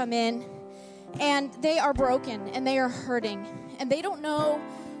kids come in, and they are broken, and they are hurting, and they don't know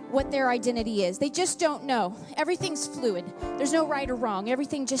what their identity is. They just don't know. Everything's fluid. There's no right or wrong.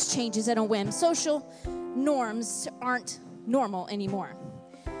 Everything just changes at a whim. Social norms aren't normal anymore.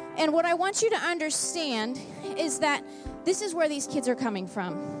 And what I want you to understand is that this is where these kids are coming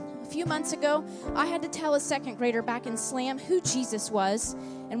from. A few months ago, I had to tell a second grader back in SLAM who Jesus was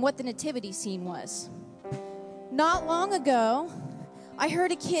and what the nativity scene was. Not long ago, I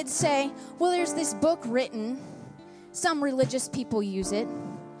heard a kid say, well, there's this book written. Some religious people use it.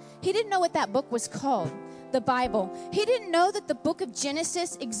 He didn't know what that book was called, the Bible. He didn't know that the book of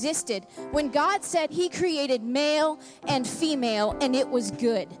Genesis existed when God said he created male and female and it was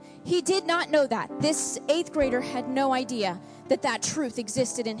good. He did not know that. This 8th grader had no idea that that truth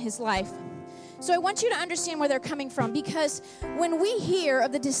existed in his life. So I want you to understand where they're coming from, because when we hear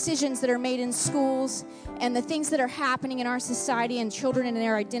of the decisions that are made in schools and the things that are happening in our society and children and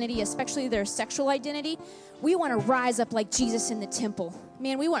their identity, especially their sexual identity, we want to rise up like Jesus in the temple.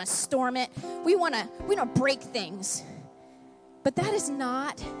 Man, we want to storm it. We want to break things. But that is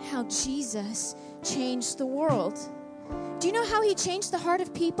not how Jesus changed the world. Do you know how he changed the heart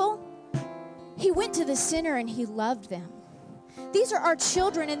of people? He went to the sinner and he loved them. These are our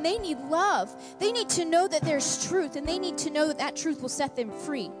children, and they need love. They need to know that there's truth, and they need to know that that truth will set them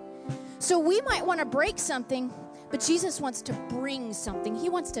free. So we might want to break something, but Jesus wants to bring something. He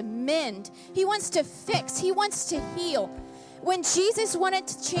wants to mend. He wants to fix. He wants to heal. When Jesus wanted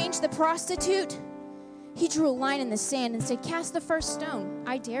to change the prostitute, he drew a line in the sand and said, cast the first stone.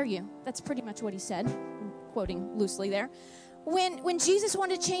 I dare you. That's pretty much what he said. I'm quoting loosely there. When Jesus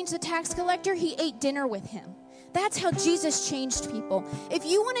wanted to change the tax collector, he ate dinner with him. That's how Jesus changed people. If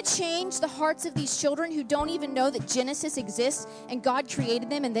you want to change the hearts of these children who don't even know that Genesis exists and God created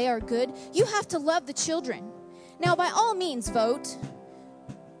them and they are good, you have to love the children. Now, by all means, vote.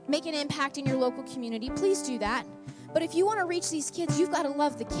 Make an impact in your local community. Please do that. But if you want to reach these kids, you've got to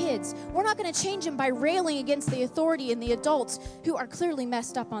love the kids. We're not going to change them by railing against the authority and the adults who are clearly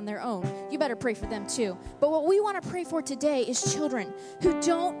messed up on their own. You better pray for them too. But what we want to pray for today is children who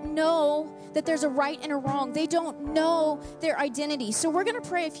don't know that there's a right and a wrong. They don't know their identity. So we're going to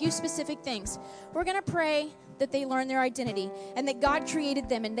pray a few specific things. We're going to pray that they learn their identity and that God created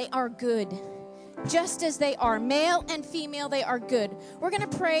them and they are good. Just as they are, male and female, they are good. We're going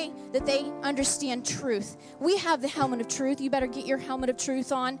to pray that they understand truth. We have the helmet of truth. You better get your helmet of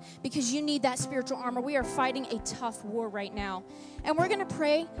truth on because you need that spiritual armor. We are fighting a tough war right now. And we're going to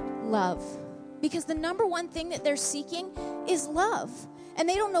pray love, because the number one thing that they're seeking is love. And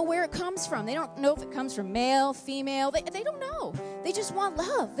they don't know where it comes from. They don't know if it comes from male, female. They don't know. They just want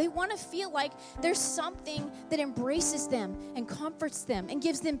love. They want to feel like there's something that embraces them and comforts them and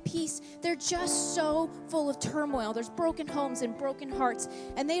gives them peace. They're just so full of turmoil. There's broken homes and broken hearts,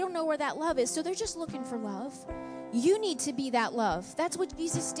 and they don't know where that love is. So they're just looking for love. You need to be that love. That's what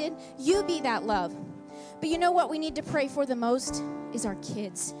Jesus did. You be that love. But you know what we need to pray for the most is our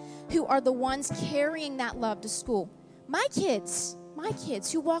kids, who are the ones carrying that love to school. My kids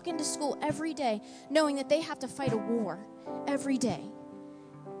who walk into school every day knowing that they have to fight a war every day.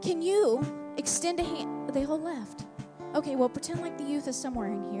 Can you extend a hand? They all left. Okay, well, pretend like the youth is somewhere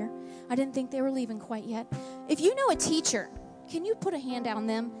in here. I didn't think they were leaving quite yet. If you know a teacher, can you put a hand on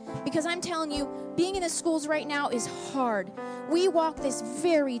them? Because I'm telling you, being in the schools right now is hard. We walk this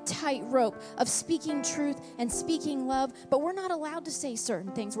very tight rope of speaking truth and speaking love, but we're not allowed to say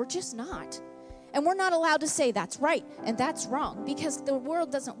certain things. We're just not. And we're not allowed to say that's right and that's wrong, because the world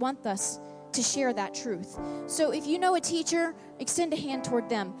doesn't want us to share that truth. So if you know a teacher, extend a hand toward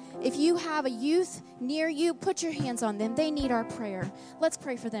them. If you have a youth near you, put your hands on them. They need our prayer. Let's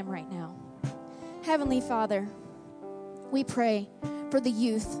pray for them right now. Heavenly Father, we pray for the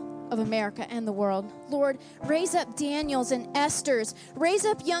youth of America and the world. Lord, raise up Daniels and Esthers. Raise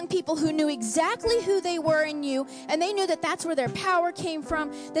up young people who knew exactly who they were in you, and they knew that that's where their power came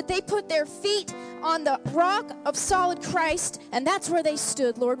from, that they put their feet on the rock of solid Christ, and that's where they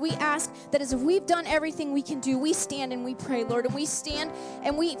stood, Lord. We ask that as if we've done everything we can do, we stand and we pray, Lord, and we stand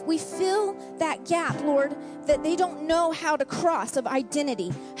and we fill that gap, Lord, that they don't know how to cross of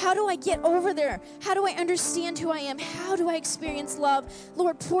identity. How do I get over there? How do I understand who I am? How do I experience love?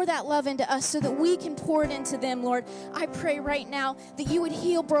 Lord, pour that love into us so that we can poured into them, Lord. I pray right now that you would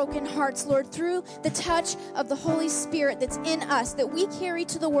heal broken hearts, Lord, through the touch of the Holy Spirit that's in us, that we carry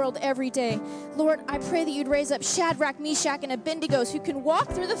to the world every day. Lord, I pray that you'd raise up Shadrach, Meshach, and Abednego who can walk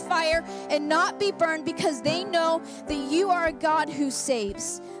through the fire and not be burned because they know that you are a God who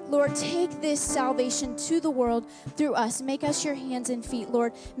saves. Lord, take this salvation to the world through us. Make us your hands and feet,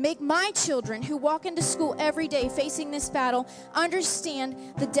 Lord. Make my children who walk into school every day facing this battle understand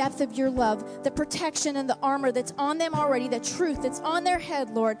the depth of your love, the protection and the armor that's on them already, the truth that's on their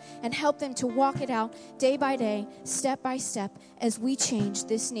head, Lord, and help them to walk it out day by day, step by step, as we change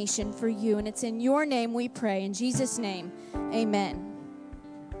this nation for you. And it's in your name we pray. In Jesus' name, amen.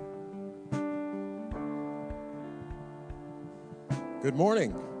 Good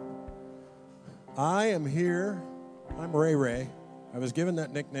morning. I am here. I'm Ray Ray. I was given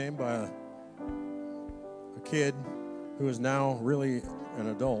that nickname by a kid who is now really an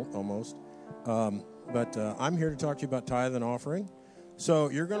adult almost. But I'm here to talk to you about tithe and offering. So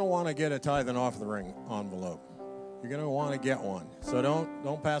you're going to want to get a tithe and offering envelope. You're going to want to get one. So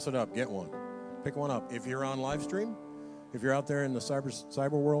don't pass it up. Get one. Pick one up. If you're on live stream, if you're out there in the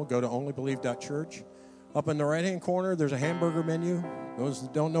cyber world, go to onlybelieve.church. Up in the right-hand corner, there's a hamburger menu. Those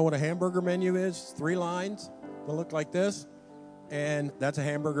that don't know what a hamburger menu is, 3 lines. They'll look like this. And that's a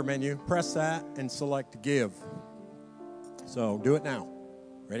hamburger menu. Press that and select Give. So do it now.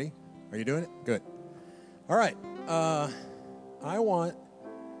 Ready? Are you doing it? Good. All right. I want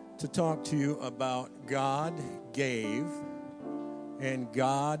to talk to you about God gave and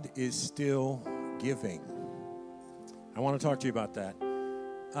God is still giving. I want to talk to you about that.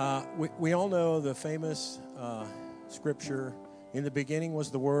 We all know the famous scripture, in the beginning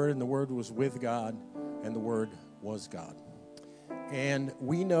was the Word, and the Word was with God, and the Word was God. And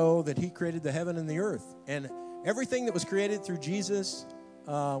we know that He created the heaven and the earth. And everything that was created through Jesus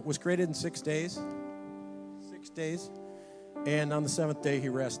was created in 6 days. 6 days. And on the 7th day, He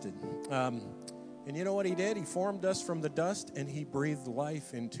rested. And you know what He did? He formed us from the dust, and He breathed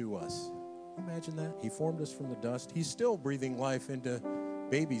life into us. Imagine that. He formed us from the dust. He's still breathing life into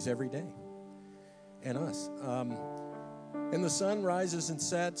babies every day, and us. And the sun rises and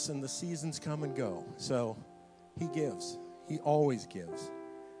sets, and the seasons come and go. So He gives. He always gives.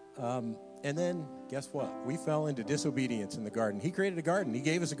 And then, guess what? We fell into disobedience in the garden. He created a garden. He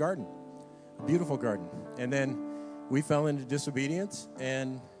gave us a garden, a beautiful garden. And then we fell into disobedience,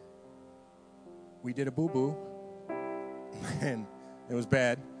 and we did a boo-boo, and it was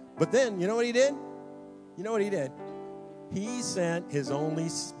bad. But then, you know what He did? You know what He did? He sent His only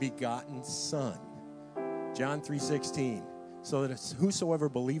begotten Son, John 3:16, so that whosoever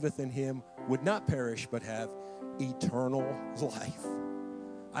believeth in Him would not perish but have eternal life.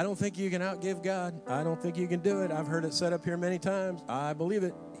 I don't think you can outgive God. I don't think you can do it. I've heard it said up here many times. I believe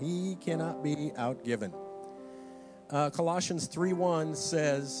it. He cannot be outgiven. Colossians 3:1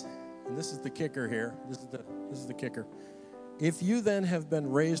 says, and this is the kicker here. This is the kicker. If you then have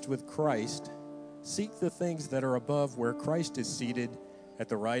been raised with Christ, seek the things that are above where Christ is seated at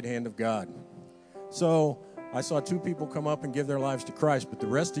the right hand of God. So I saw 2 people come up and give their lives to Christ, but the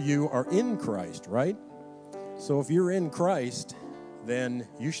rest of you are in Christ, right? So if you're in Christ, then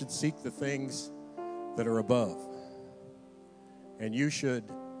you should seek the things that are above. And you should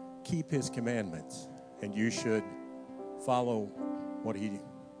keep His commandments. And you should follow what He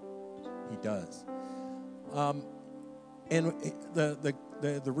does. And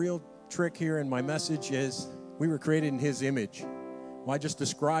the real trick here in my message is we were created in His image. Well, I just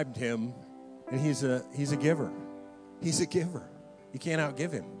described Him, and He's a giver. He's a giver. You can't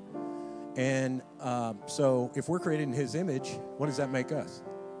outgive Him. And so if we're created in His image, what does that make us?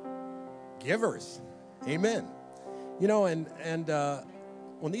 Givers. Amen. You know, and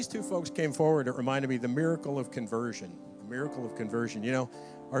when these 2 folks came forward, it reminded me of the miracle of conversion. The miracle of conversion. You know,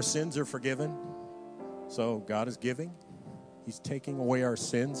 our sins are forgiven, so God is giving. He's taking away our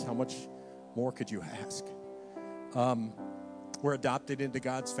sins. How much more could you ask? We're adopted into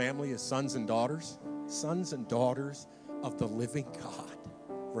God's family as sons and daughters of the living God.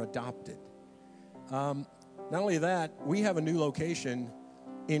 We're adopted. Not only that, we have a new location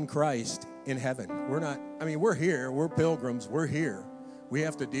in Christ in heaven. We're here. We're pilgrims. We're here. We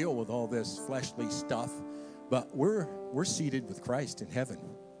have to deal with all this fleshly stuff, but we're seated with Christ in heaven.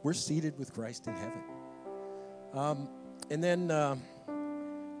 We're seated with Christ in heaven. And then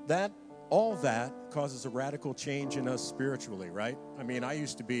all that causes a radical change in us spiritually, right? I mean, I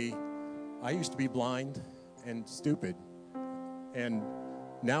used to be blind and stupid, and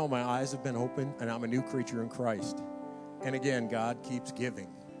now my eyes have been opened, and I'm a new creature in Christ. And again, God keeps giving.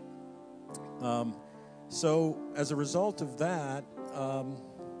 So as a result of that,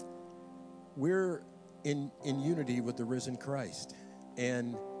 we're in unity with the risen Christ.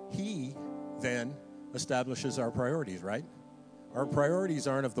 And he then establishes our priorities, right? Our priorities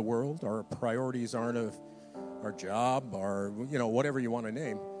aren't of the world. Our priorities aren't of our job, or, whatever you want to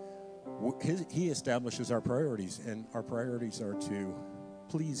name. He establishes our priorities, and our priorities are to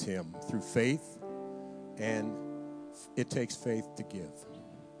please him through faith, and it takes faith to give.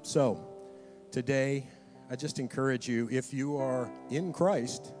 So today, I just encourage you, if you are in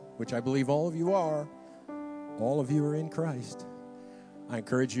Christ, which I believe all of you are in Christ, I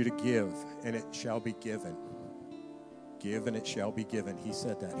encourage you to give, and it shall be given. Give, and it shall be given. He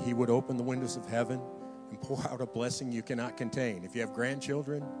said that. He would open the windows of heaven and pour out a blessing you cannot contain. If you have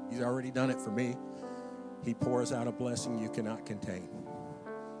grandchildren, he's already done it for me. He pours out a blessing you cannot contain.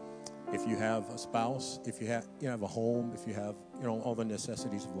 If you have a spouse, if you have a home, if you have, all the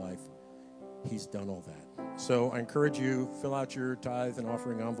necessities of life, he's done all that. So I encourage you, fill out your tithe and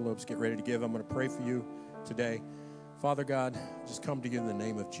offering envelopes, get ready to give. I'm going to pray for you today. Father God, just come to you in the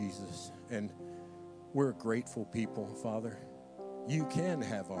name of Jesus. And we're a grateful people, Father. You can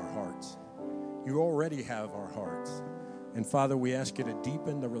have our hearts. You already have our hearts. And Father, we ask you to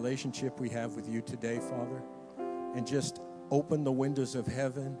deepen the relationship we have with you today, Father, and just open the windows of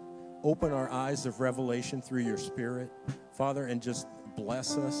heaven, open our eyes of revelation through your Spirit, Father, and just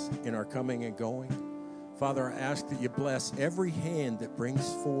bless us in our coming and going. Father, I ask that you bless every hand that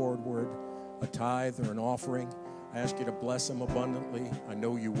brings forward a tithe or an offering. I ask you to bless them abundantly. I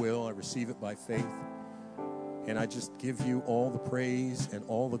know you will. I receive it by faith. And I just give you all the praise and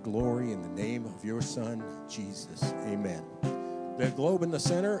all the glory in the name of your Son, Jesus. Amen. The globe in the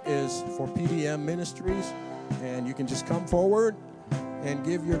center is for PDM Ministries, and you can just come forward and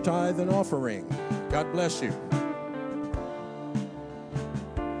give your tithe and offering. God bless you.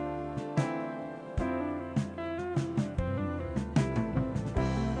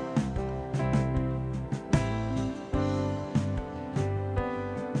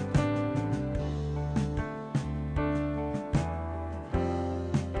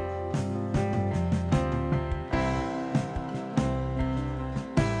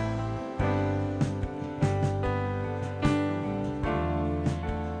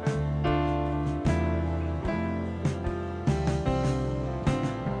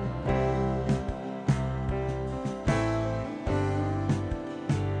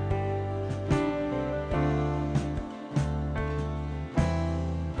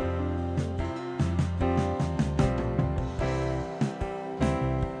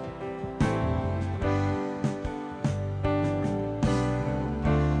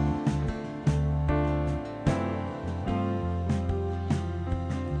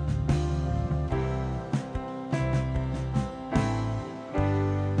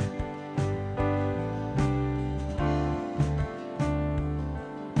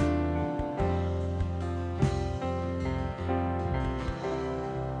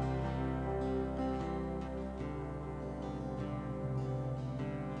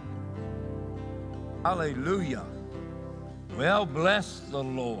 Hallelujah. Well, bless the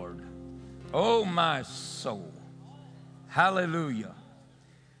Lord, oh my soul. Hallelujah.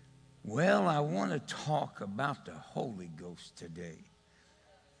 Well, I want to talk about the Holy Ghost today.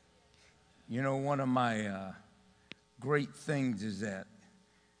 One of my great things is that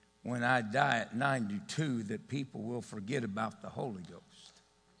when I die at 92, that people will forget about the Holy Ghost.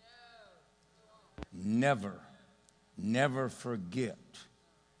 Never forget.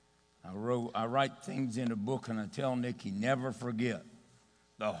 I write things in a book, and I tell Nikki, never forget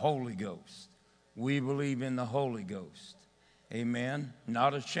the Holy Ghost. We believe in the Holy Ghost. Amen.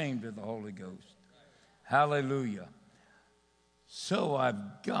 Not ashamed of the Holy Ghost. Hallelujah. So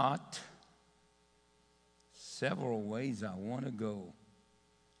I've got several ways I want to go.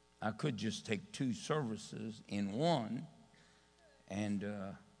 I could just take 2 services in one, and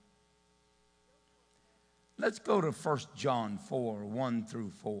let's go to 1 John 4, 1 through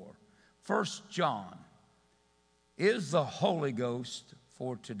 4. 1 John, is the Holy Ghost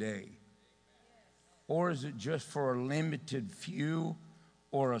for today? Or is it just for a limited few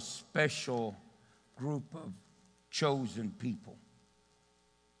or a special group of chosen people?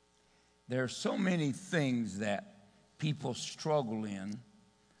 There are so many things that people struggle in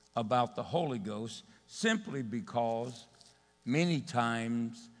about the Holy Ghost simply because many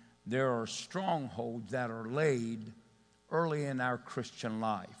times there are strongholds that are laid early in our Christian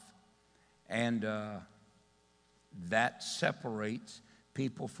life. And that separates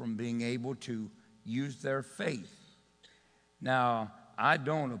people from being able to use their faith. Now, I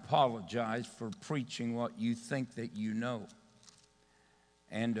don't apologize for preaching what you think that you know.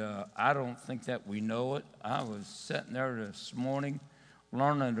 And I don't think that we know it. I was sitting there this morning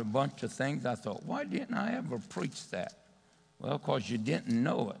learning a bunch of things. I thought, why didn't I ever preach that? Well, because you didn't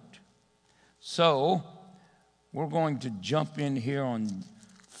know it. So we're going to jump in here on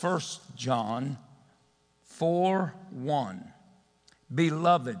 1 John 4:1.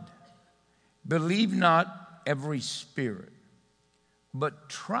 Beloved, believe not every spirit, but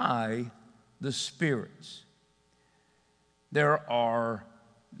try the spirits. There are,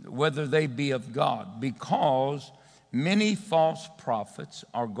 whether they be of God, because many false prophets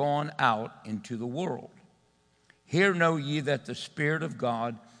are gone out into the world. Here know ye that the Spirit of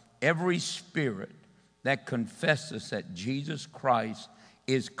God, every spirit that confesseth that Jesus Christ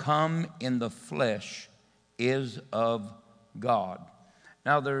is come in the flesh, is of God.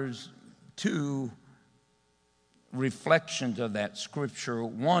 Now there's two reflections of that scripture.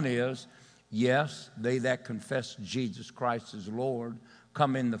 One is, yes, they that confess Jesus Christ as Lord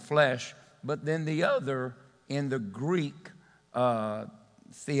come in the flesh. But then the other, in the Greek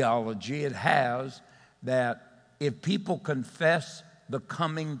theology, it has that if people confess the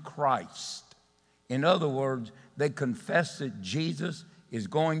coming Christ, in other words, they confess that Jesus is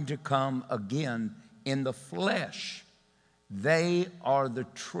going to come again in the flesh, they are the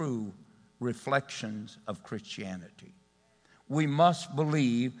true reflections of Christianity. We must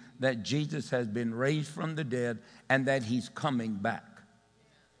believe that Jesus has been raised from the dead and that he's coming back.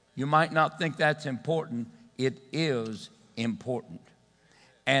 You might not think that's important. It is important.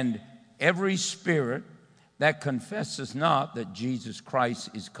 And every spirit that confesses not that Jesus Christ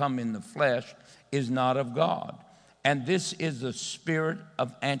is come in the flesh is not of God. And this is the spirit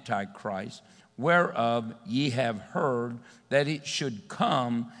of Antichrist, whereof ye have heard that it should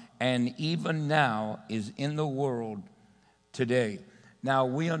come, and even now is in the world today. Now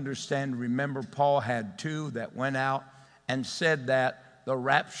we understand, remember, Paul had two that went out and said that the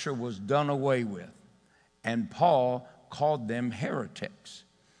rapture was done away with. And Paul called them heretics.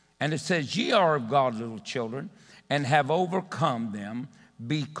 And it says, ye are of God, little children, and have overcome them,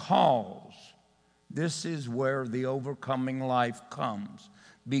 because this is where the overcoming life comes.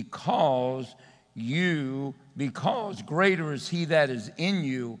 Because greater is he that is in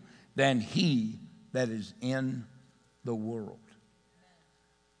you than he that is in the world.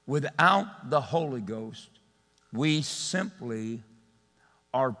 Without the Holy Ghost, we simply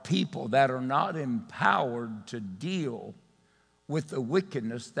are people that are not empowered to deal with the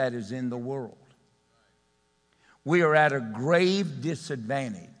wickedness that is in the world. We are at a grave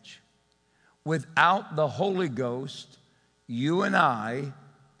disadvantage. Without the Holy Ghost, you and I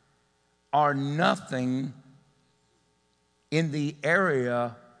are nothing in the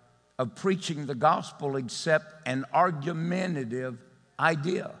area of preaching the gospel except an argumentative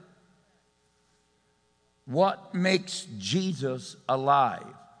idea. What makes Jesus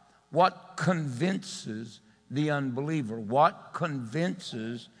alive? What convinces the unbeliever? What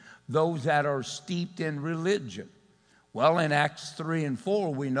convinces those that are steeped in religion? Well, in Acts 3 and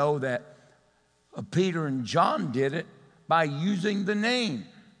 4, we know that Peter and John did it by using the name.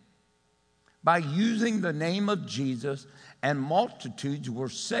 By using the name of Jesus, and multitudes were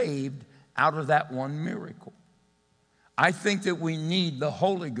saved out of that one miracle. I think that we need the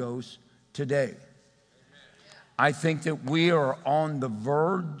Holy Ghost today. I think that we are on the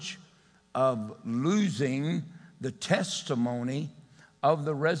verge of losing the testimony of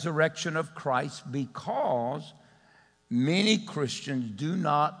the resurrection of Christ because many Christians do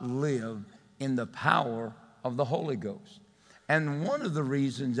not live in the power of the Holy Ghost. And one of the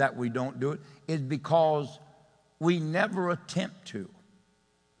reasons that we don't do it is because we never attempt to.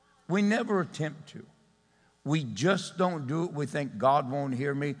 We never attempt to. We just don't do it. We think God won't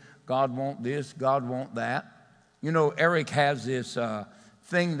hear me, God won't this, God won't that. You know, Eric has this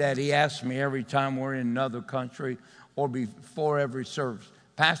thing that he asks me every time we're in another country or before every service.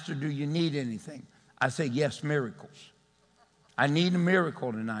 Pastor, do you need anything? I say, yes, miracles. I need a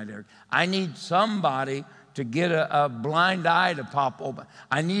miracle tonight, Eric. I need somebody to get a blind eye to pop open.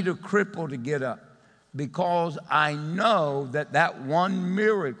 I need a cripple to get up, because I know that that one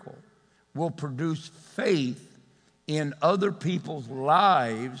miracle will produce faith in other people's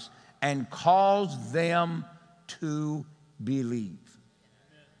lives and cause them to believe.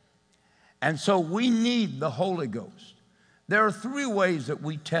 And so we need the Holy Ghost. There are three ways that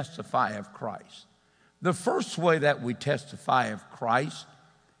we testify of Christ. The first way that we testify of Christ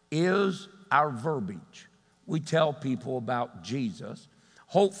is our verbiage. We tell people about Jesus,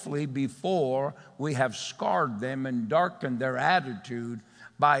 hopefully before we have scarred them and darkened their attitude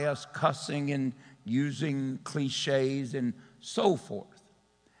by us cussing and using cliches and so forth.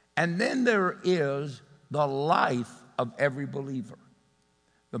 And then there is the life of every believer.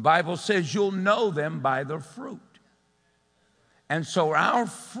 The Bible says you'll know them by their fruit. And so our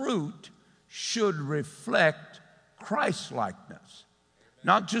fruit should reflect Christ-likeness.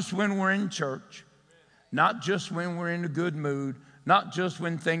 Not just when we're in church, not just when we're in a good mood, not just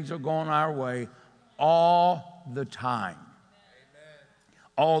when things are going our way, all the time.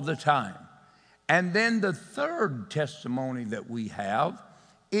 All the time. And then the third testimony that we have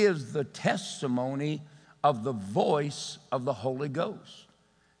is the testimony of the voice of the Holy Ghost.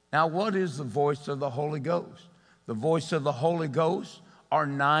 Now, what is the voice of the Holy Ghost? The voice of the Holy Ghost are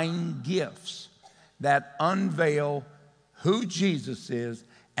 9 gifts that unveil who Jesus is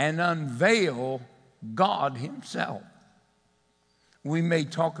and unveil God himself. We may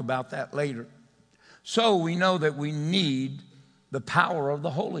talk about that later. So we know that we need the power of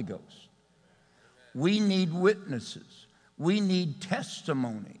the Holy Ghost. We need witnesses. We need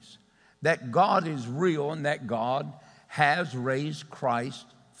testimonies that God is real and that God has raised Christ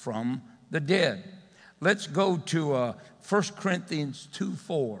from the dead. Let's go to 1 Corinthians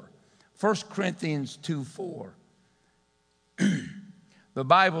 2:4. 1 Corinthians 2:4. The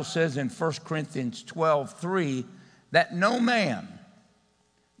Bible says in 1 Corinthians 12:3 that no man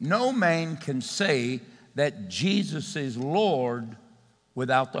can say that Jesus is Lord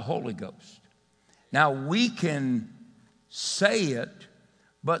without the Holy Ghost. Now, we can say it,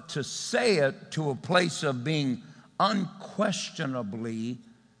 but to say it to a place of being unquestionably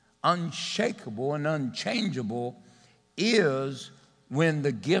unshakable and unchangeable is when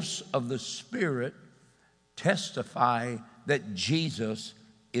the gifts of the Spirit testify that Jesus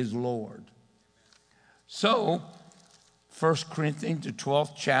is Lord. So, 1 Corinthians, the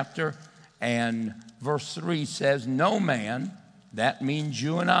 12th chapter, and verse 3 says, no man, that means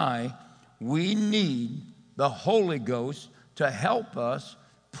you and I, we need the Holy Ghost to help us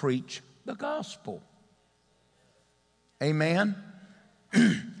preach the gospel. Amen?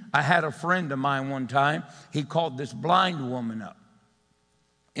 I had a friend of mine one time, he called this blind woman up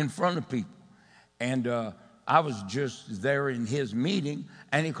in front of people. And I was just there in his meeting,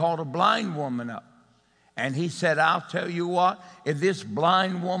 and he called a blind woman up. And he said, I'll tell you what, if this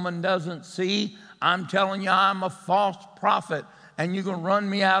blind woman doesn't see, I'm telling you I'm a false prophet, and you're going to run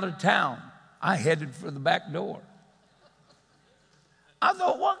me out of town. I headed for the back door. I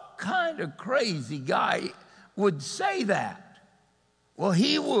thought, what kind of crazy guy would say that? Well,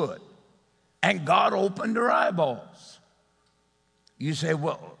 he would. And God opened her eyeballs. You say,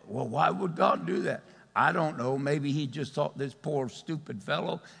 well, why would God do that? I don't know. Maybe he just thought this poor stupid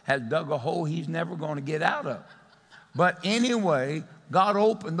fellow has dug a hole he's never going to get out of. But anyway, God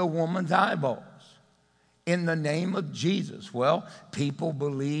opened the woman's eyeballs in the name of Jesus. Well, people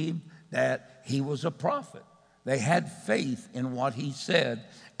believed that he was a prophet. They had faith in what he said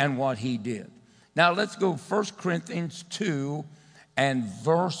and what he did. Now let's go 1 Corinthians 2 and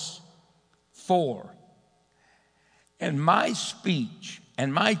verse 4. And my speech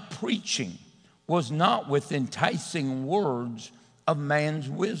and my preaching was not with enticing words of man's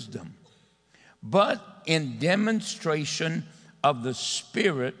wisdom, but in demonstration of the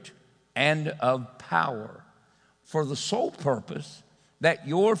Spirit and of power, for the sole purpose that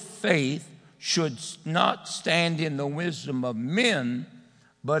your faith should not stand in the wisdom of men,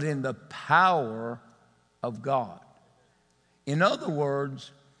 but in the power of God. In other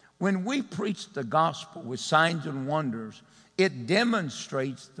words, when we preach the gospel with signs and wonders, it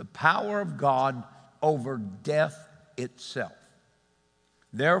demonstrates the power of God over death itself.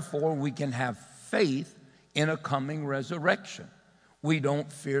 Therefore, we can have faith in a coming resurrection. We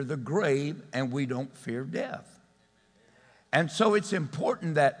don't fear the grave and we don't fear death. And so it's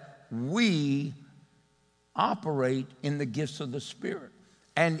important that we operate in the gifts of the Spirit.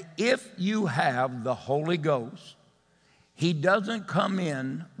 And if you have the Holy Ghost, he doesn't come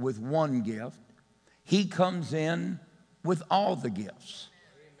in with one gift. He comes in with all the gifts.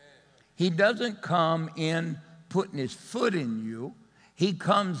 He doesn't come in putting his foot in you. He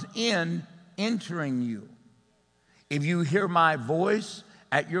comes in entering you. If you hear my voice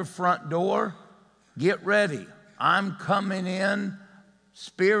at your front door, get ready. I'm coming in,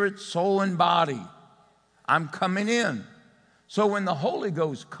 spirit, soul, and body. I'm coming in. So when the Holy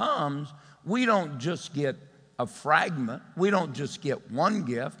Ghost comes, we don't just get a fragment. We don't just get one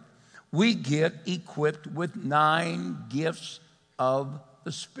gift. We get equipped with 9 gifts of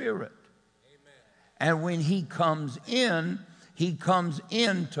the Spirit. Amen. And when he comes in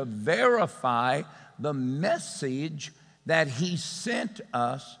to verify the message that he sent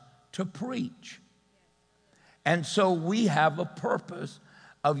us to preach. And so we have a purpose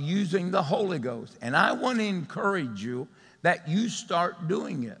of using the Holy Ghost. And I want to encourage you that you start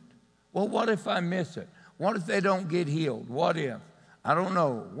doing it. Well, what if I miss it? What if they don't get healed? What if? I don't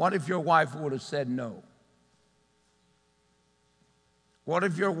know. What if your wife would have said no? What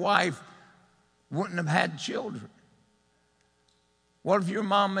if your wife wouldn't have had children? What if your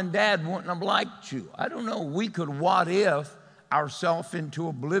mom and dad wouldn't have liked you? I don't know. We could what if ourselves into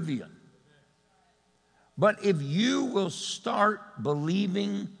oblivion. But if you will start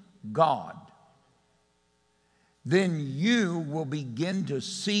believing God, then you will begin to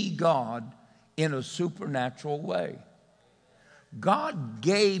see God in a supernatural way. God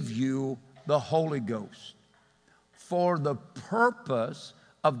gave you the Holy Ghost for the purpose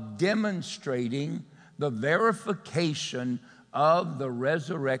of demonstrating the verification of the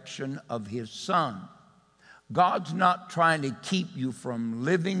resurrection of His Son. God's not trying to keep you from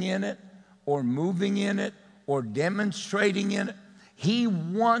living in it or moving in it or demonstrating in it. He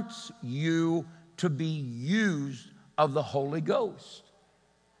wants you to be used of the Holy Ghost.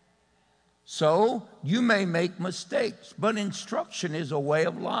 So you may make mistakes, but instruction is a way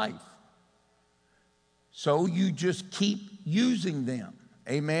of life. So you just keep using them.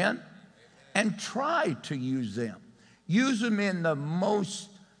 Amen? And try to use them. Use them in the most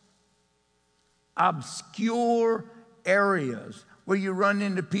obscure areas where you run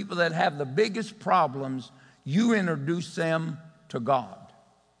into people that have the biggest problems. You introduce them to God.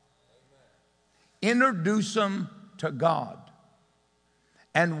 Introduce them to God.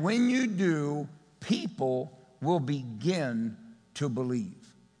 And when you do, people will begin to believe.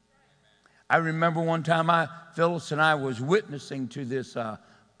 I remember one time Phyllis and I was witnessing to this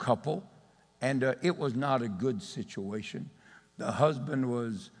couple, and it was not a good situation. The husband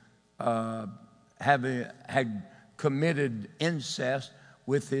was had committed incest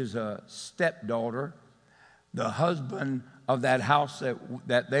with his stepdaughter. The husband of that house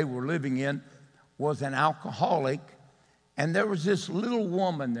that they were living in was an alcoholic, and there was this little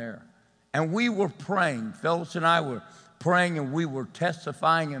woman there. And we were praying. Phyllis and I were praying, and we were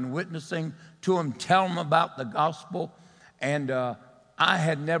testifying and witnessing to them, telling them about the gospel. And I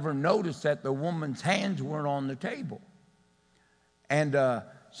had never noticed that the woman's hands weren't on the table. And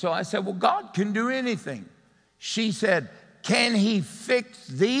so I said, well, God can do anything. She said, can He fix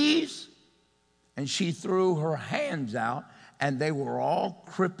these? And she threw her hands out, and they were all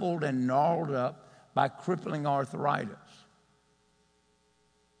crippled and gnarled up by crippling arthritis.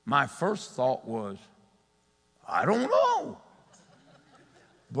 My first thought was, I don't know.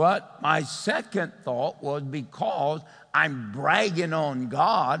 But my second thought was, because I'm bragging on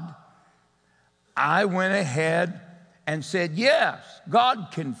God, I went ahead and said, yes, God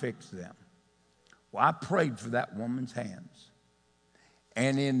can fix them. Well, I prayed for that woman's hands.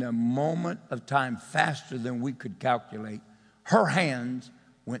 And in a moment of time, faster than we could calculate, her hands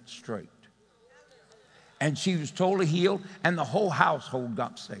went straight. And she was totally healed, and the whole household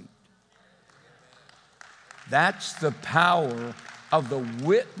got saved. That's the power of the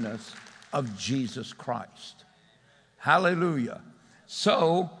witness of Jesus Christ. Hallelujah.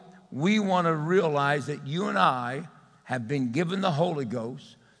 So we want to realize that you and I have been given the Holy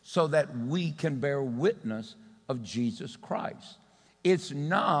Ghost so that we can bear witness of Jesus Christ. It's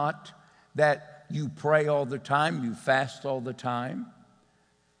not that you pray all the time, you fast all the time.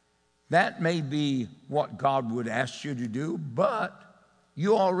 That may be what God would ask you to do, but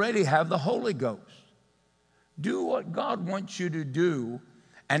you already have the Holy Ghost. Do what God wants you to do,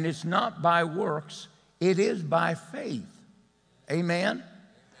 and it's not by works, it is by faith. Amen?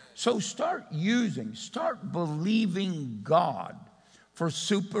 So start believing God for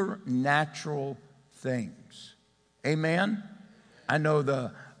supernatural things. Amen? I know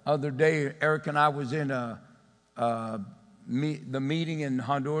the other day, Eric and I was in the meeting in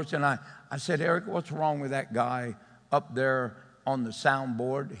Honduras, and I said, Eric, what's wrong with that guy up there on the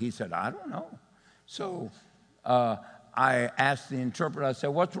soundboard? He said, I don't know. So I asked the interpreter, I said,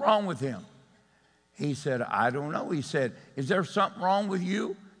 what's wrong with him? He said, I don't know. He said, is there something wrong with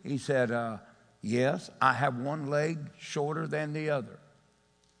you? He said, yes, I have one leg shorter than the other.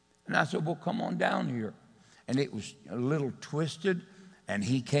 And I said, well, come on down here. And it was a little twisted, and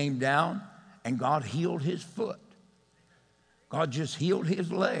he came down, and God healed his foot. God just healed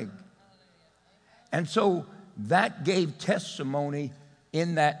his leg. And so that gave testimony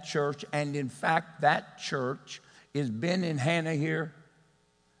in that church. And in fact, that church has been in Hannah here.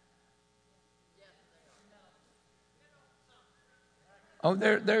 Oh,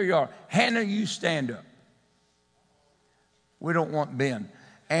 there you are. Hannah, you stand up. We don't want Ben.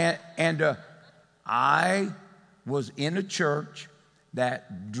 And I was in a church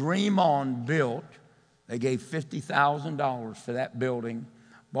that Dream On built. They gave $50,000 for that building,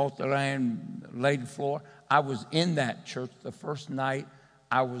 bought the land, laid the floor. I was in that church the first night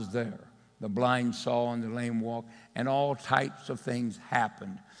I was there. The blind saw and the lame walked, and all types of things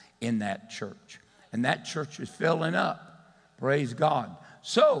happened in that church. And that church is filling up Praise God.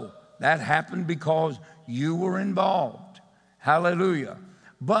 So that happened because you were involved. Hallelujah.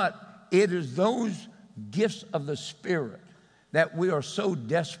 But it is those gifts of the Spirit that we are so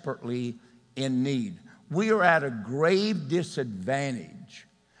desperately in need. We are at a grave disadvantage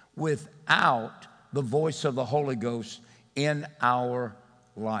without the voice of the Holy Ghost in our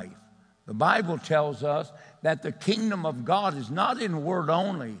life. The Bible tells us that the kingdom of God is not in word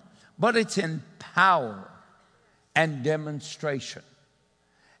only, but it's in power and demonstration.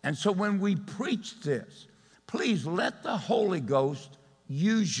 And so when we preach this, please let the Holy Ghost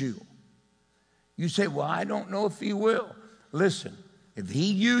use you. You say, well, I don't know if he will. Listen, if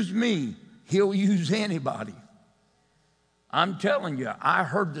he used me, he'll use anybody. I'm telling you, I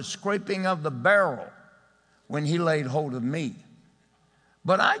heard the scraping of the barrel when he laid hold of me.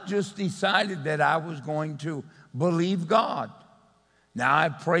 But I just decided that I was going to believe God. Now, I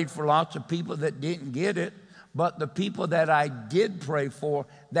prayed for lots of people that didn't get it, but the people that I did pray for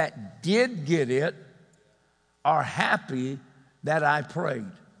that did get it are happy that I prayed.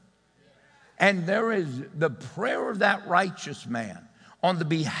 And there is the prayer of that righteous man on the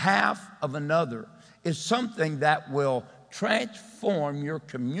behalf of another is something that will transform your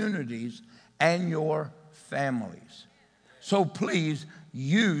communities and your families. So please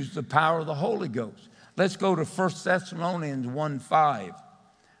use the power of the Holy Ghost. Let's go to 1 Thessalonians 1:5.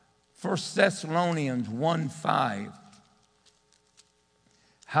 1 Thessalonians 1:5.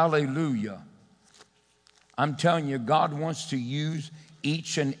 Hallelujah. I'm telling you, God wants to use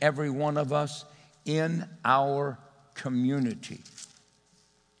each and every one of us in our community.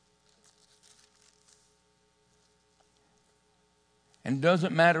 And it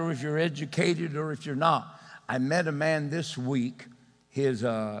doesn't matter if you're educated or if you're not. I met a man this week,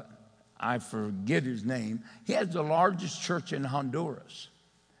 I forget his name. He has the largest church in Honduras.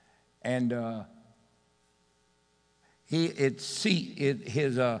 And his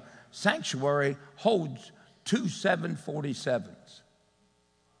sanctuary holds 2 747s.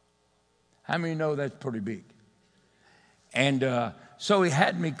 How many know that's pretty big? And so he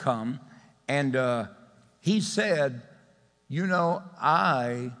had me come, and he said, you know,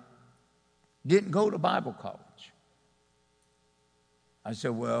 I didn't go to Bible college. I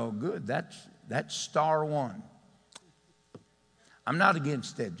said, well, good. That's star one. I'm not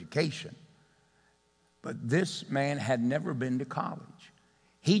against education, but this man had never been to college.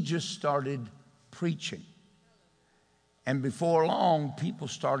 He just started preaching. And before long, people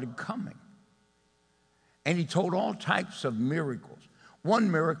started coming. And he told all types of miracles.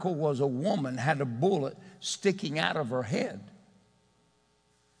 One miracle was a woman had a bullet sticking out of her head.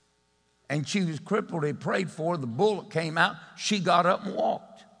 And she was crippled. He prayed for her. The bullet came out. She got up and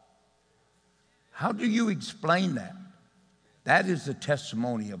walked. How do you explain that? That is the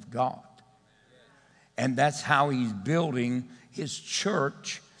testimony of God. And that's how he's building his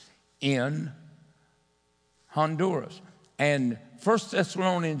church in Honduras. And 1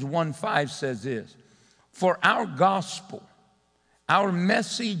 Thessalonians 1:5 says this, for our gospel, our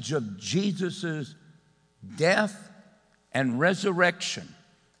message of Jesus' death and resurrection,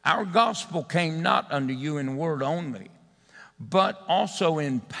 our gospel came not unto you in word only, but also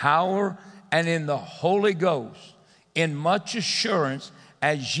in power and in the Holy Ghost, in much assurance,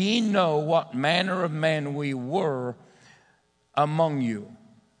 as ye know what manner of men we were among you.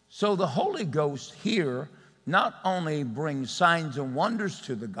 So the Holy Ghost here not only brings signs and wonders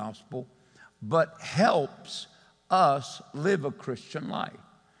to the gospel, but helps us live a Christian life.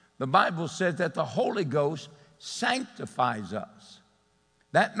 The Bible says that the Holy Ghost sanctifies us.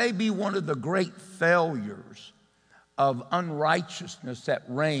 That may be one of the great failures of unrighteousness that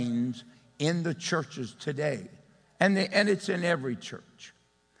reigns in the churches today. And it's in every church.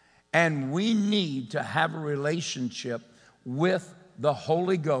 And we need to have a relationship with the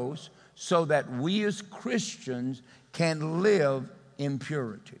Holy Ghost so that we as Christians can live in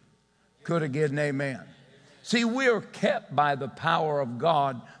purity. Could I get an amen? See, we are kept by the power of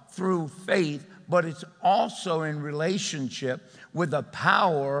God through faith, but it's also in relationship with the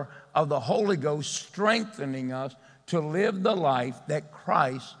power of the Holy Ghost strengthening us to live the life that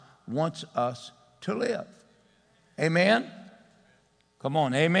Christ wants us to live. Amen? Come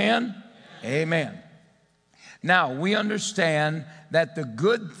on, amen? Amen. Now, we understand that the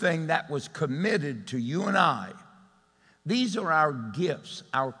good thing that was committed to you and I, these are our gifts,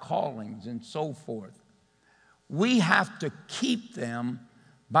 our callings, and so forth. We have to keep them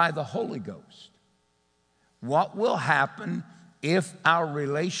by the Holy Ghost. What will happen if our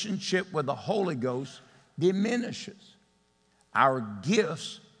relationship with the Holy Ghost diminishes? Our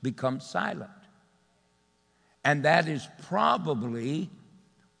gifts become silent. And that is probably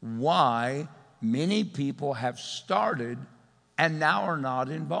why many people have started and now are not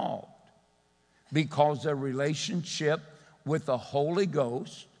involved because their relationship with the Holy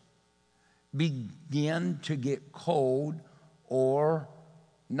Ghost began to get cold or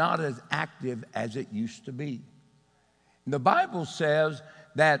not as active as it used to be. The Bible says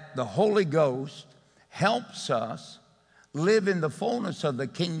that the Holy Ghost helps us live in the fullness of the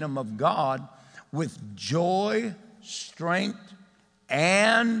kingdom of God with joy, strength,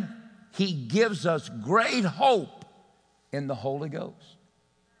 and He gives us great hope in the Holy Ghost.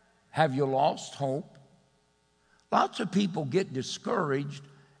 Have you lost hope? Lots of people get discouraged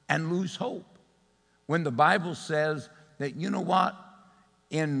and lose hope. When the Bible says that, you know what?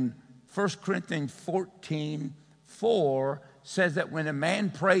 In 1 Corinthians 14:4 says that when a man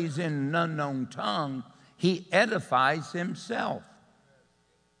prays in an unknown tongue, he edifies himself.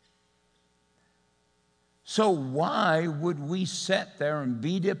 So why would we sit there and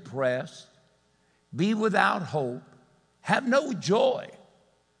be depressed, be without hope, have no joy?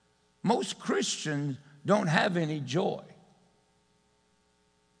 Most Christians don't have any joy.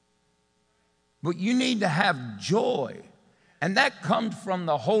 But you need to have joy, and that comes from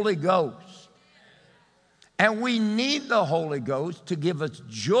the Holy Ghost. And we need the Holy Ghost to give us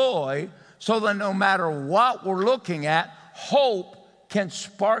joy so that no matter what we're looking at, hope can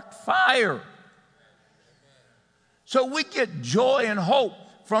spark fire. So we get joy and hope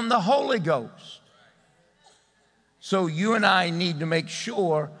from the Holy Ghost. So you and I need to make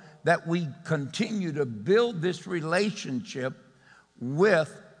sure that we continue to build this relationship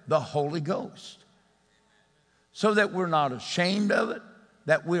with the Holy Ghost so that we're not ashamed of it,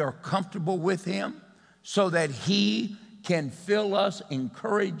 that we are comfortable with Him, so that He can fill us,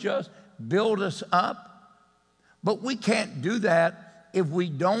 encourage us, build us up. But we can't do that if we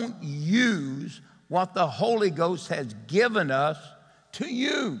don't use what the Holy Ghost has given us to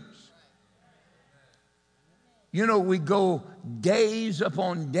use. You know, we go days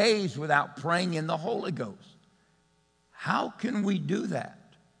upon days without praying in the Holy Ghost. How can we do that?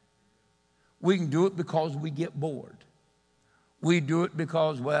 We can do it because we get bored. We do it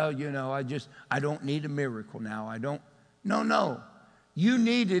because, well, you know, I don't need a miracle now. No. You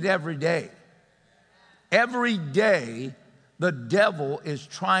need it every day. Every day, the devil is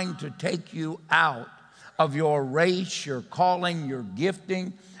trying to take you out of your race, your calling, your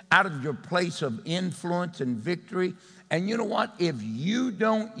gifting, out of your place of influence and victory. And you know what? If you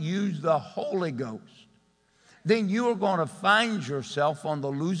don't use the Holy Ghost, then you are going to find yourself on the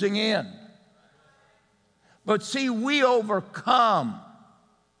losing end. But see, we overcome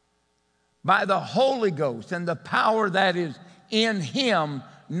by the Holy Ghost and the power that is in Him,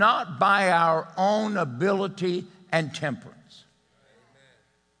 not by our own ability and temperance.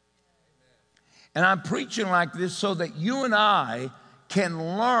 And I'm preaching like this so that you and I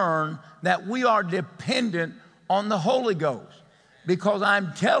can learn that we are dependent on the Holy Ghost. Because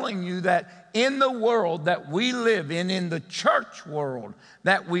I'm telling you that in the world that we live in the church world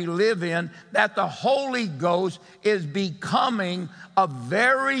that we live in, that the Holy Ghost is becoming a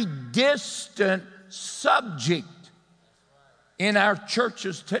very distant subject in our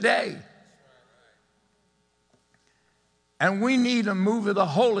churches today. And we need a move of the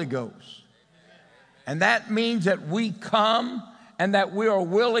Holy Ghost. And that means that we come and that we are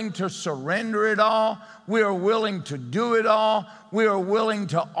willing to surrender it all. We are willing to do it all. We are willing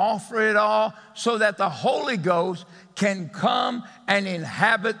to offer it all so that the Holy Ghost can come and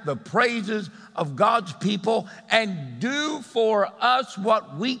inhabit the praises of God's people and do for us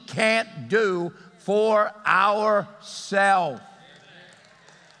what we can't do for ourselves.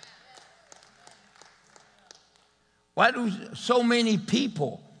 Why do so many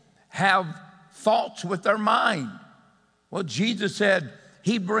people have thoughts with their mind? Well, Jesus said,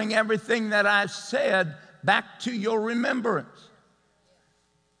 He bring everything that I said back to your remembrance.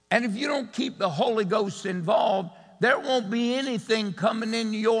 And if you don't keep the Holy Ghost involved, there won't be anything coming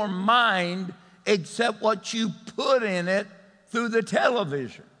into your mind except what you put in it through the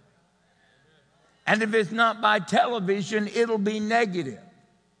television. And if it's not by television, it'll be negative.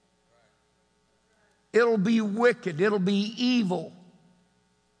 It'll be wicked. It'll be evil.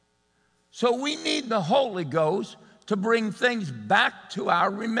 So we need the Holy Ghost to bring things back to our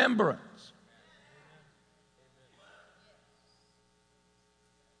remembrance.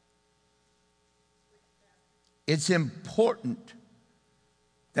 It's important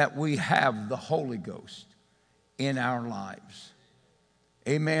that we have the Holy Ghost in our lives.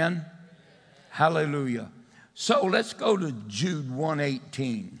 Amen? Hallelujah. So let's go to Jude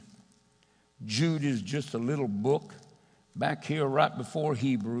 1:18. Jude is just a little book back here right before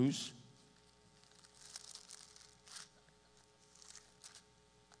Hebrews.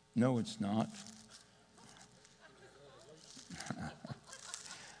 No, it's not.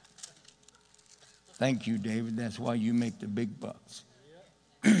 Thank you, David. That's why you make the big bucks.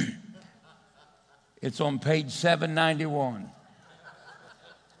 It's on page 791.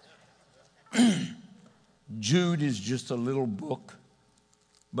 Jude is just a little book,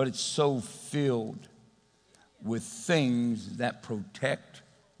 but it's so filled with things that protect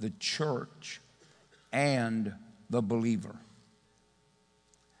the church and the believer.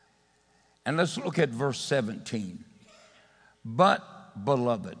 And let's look at verse 17. But,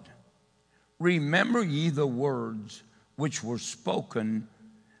 beloved, remember ye the words which were spoken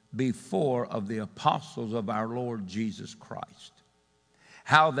before of the apostles of our Lord Jesus Christ,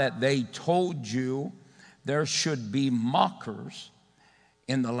 how that they told you there should be mockers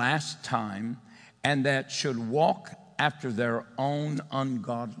in the last time, and that should walk after their own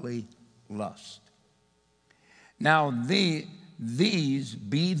ungodly lust. Now these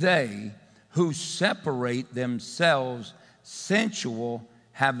be they who separate themselves sensual,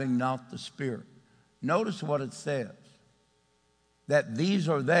 having not the Spirit. Notice what it says, that these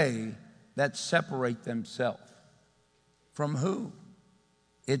are they that separate themselves. From who?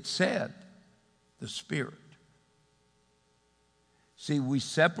 It said, the Spirit. See, we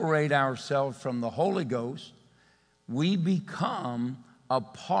separate ourselves from the Holy Ghost. We become a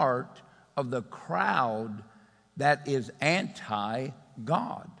part of the crowd that is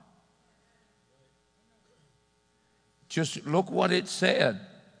anti-God. Just look what it said.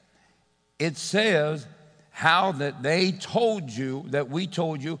 It says how that they told you, that we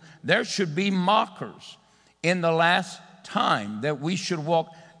told you, there should be mockers in the last time, that we should walk,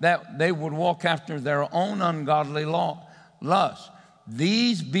 that they would walk after their own ungodly lust.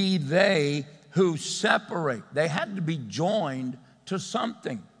 These be they who separate. They had to be joined to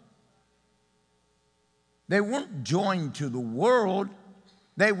something. They weren't joined to the world.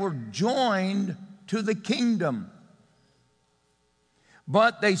 They were joined to the kingdom.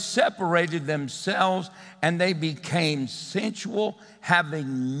 But they separated themselves and they became sensual,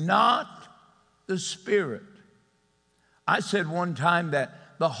 having not the Spirit. I said one time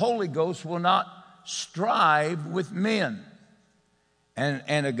that the Holy Ghost will not strive with men.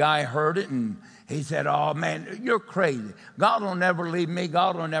 And a guy heard it and he said, oh man, you're crazy. God will never leave me.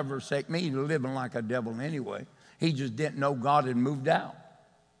 God will never forsake me. He's living like a devil anyway. He just didn't know God had moved out.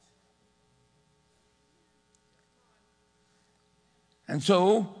 And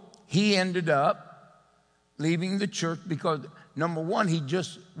so he ended up leaving the church because, number one, he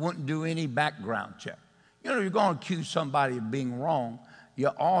just wouldn't do any background check. You know, you're going to accuse somebody of being wrong, you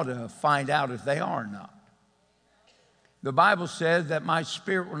ought to find out if they are or not. The Bible says that my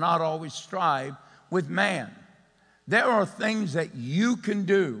spirit will not always strive with man. There are things that you can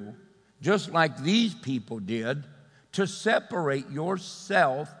do, just like these people did, to separate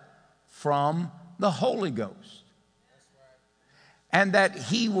yourself from the Holy Ghost. And that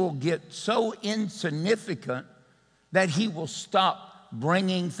he will get so insignificant that he will stop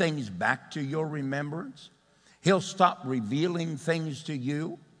bringing things back to your remembrance. He'll stop revealing things to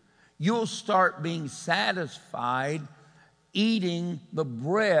you. You'll start being satisfied eating the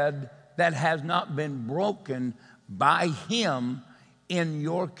bread that has not been broken by him in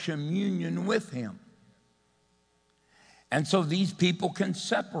your communion with him. And so these people can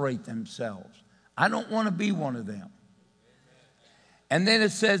separate themselves. I don't want to be one of them. And then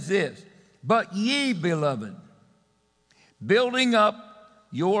it says this, but ye, beloved, building up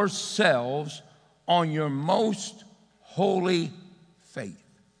yourselves on your most holy faith,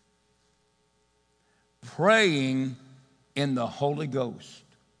 praying in the Holy Ghost.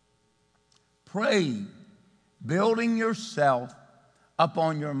 Praying, building yourself up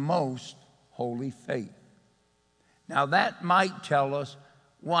on your most holy faith. Now that might tell us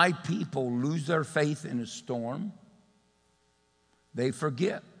why people lose their faith in a storm. They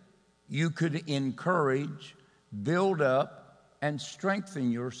forget. You could encourage, build up, and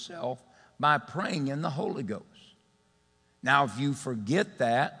strengthen yourself by praying in the Holy Ghost. Now, if you forget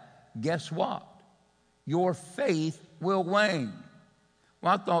that, guess what? Your faith will wane.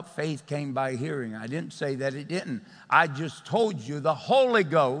 Well, I thought faith came by hearing. I didn't say that it didn't. I just told you the Holy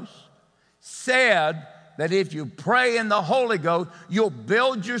Ghost said that if you pray in the Holy Ghost, you'll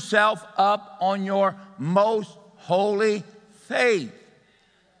build yourself up on your most holy faith.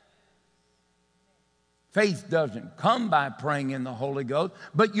 Faith doesn't come by praying in the Holy Ghost,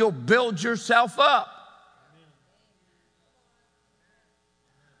 but you'll build yourself up.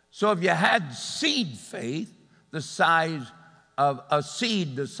 So if you had seed faith, the size of a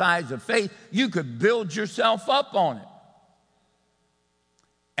seed, the size of faith, you could build yourself up on it.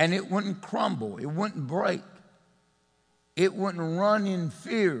 And it wouldn't crumble. It wouldn't break. It wouldn't run in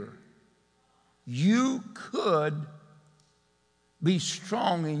fear. You could be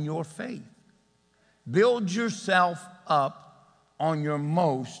strong in your faith. Build yourself up on your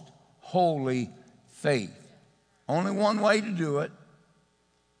most holy faith. Only one way to do it,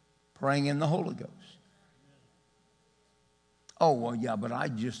 praying in the Holy Ghost. Oh, well, yeah, but I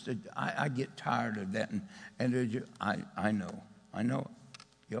get tired of that. And I know it.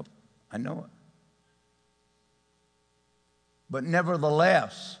 Yep, I know it. But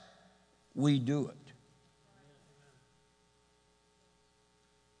nevertheless, we do it.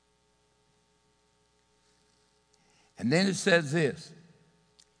 And then it says this,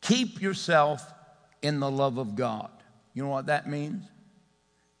 keep yourself in the love of God. You know what that means?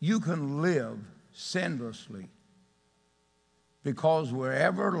 You can live sinlessly because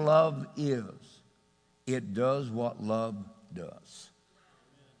wherever love is, it does what love does.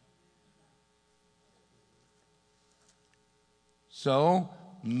 So,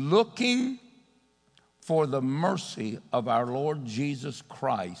 looking for the mercy of our Lord Jesus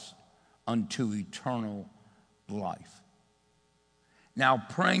Christ unto eternal life. Now,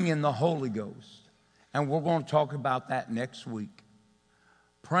 praying in the Holy Ghost, and we're going to talk about that next week.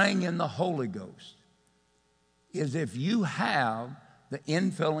 Praying in the Holy Ghost is if you have the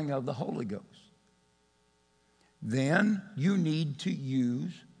infilling of the Holy Ghost, then you need to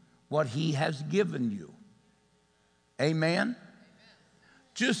use what He has given you. Amen?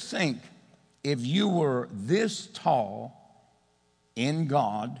 Just think, if you were this tall in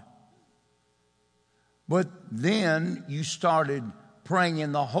God, but then you started praying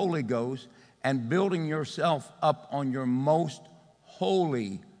in the Holy Ghost and building yourself up on your most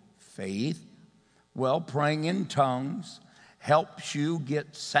holy faith, well, praying in tongues helps you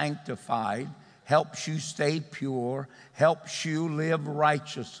get sanctified, helps you stay pure, helps you live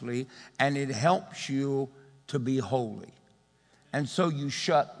righteously, and it helps you to be holy. And so you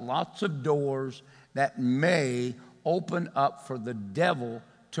shut lots of doors that may open up for the devil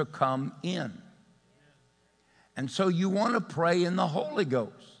to come in. And so you want to pray in the Holy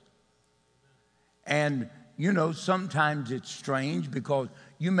Ghost. And, you know, sometimes it's strange because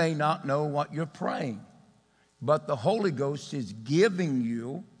you may not know what you're praying. But the Holy Ghost is giving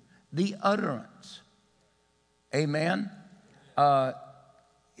you the utterance. Amen?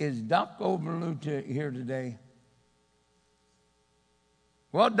 Is Doc Overlute here today?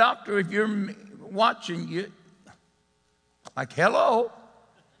 Well, doctor, if you're watching, you like, hello.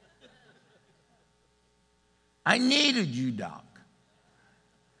 I needed you, Doc.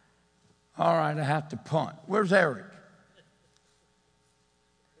 All right, I have to punt. Where's Eric?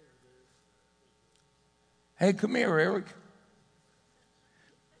 Hey, come here, Eric.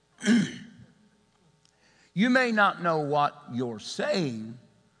 You may not know what you're saying,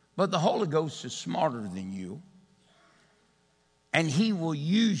 but the Holy Ghost is smarter than you, and He will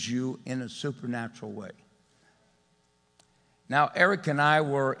use you in a supernatural way. Now, Eric and I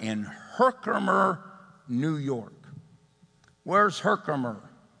were in Herkimer, New York. Where's Herkimer?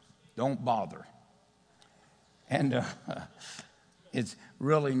 Don't bother. And it's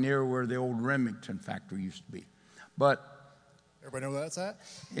really near where the old Remington factory used to be. But everybody know where that's at?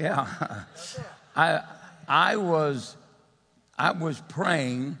 Yeah. I was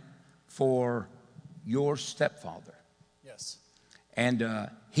praying for your stepfather. Yes. And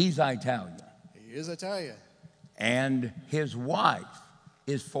he's Italian. He is Italian. And his wife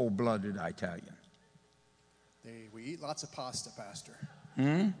is full-blooded Italian. We eat lots of pasta, Pastor.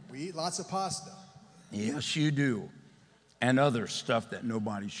 We eat lots of pasta. Yes, you do. And other stuff that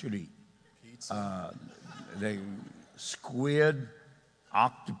nobody should eat. Pizza. Squid,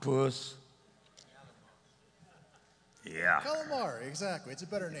 octopus. Yeah. Calamari, exactly. It's a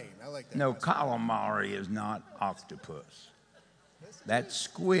better name. I like that. No, calamari is not octopus. That's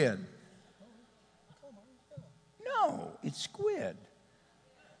squid. No, it's squid.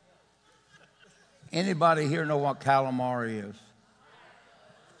 Anybody here know what calamari is?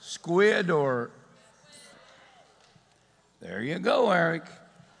 Squid or... There you go, Eric.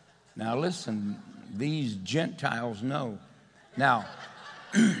 Now listen, these Gentiles know. Now,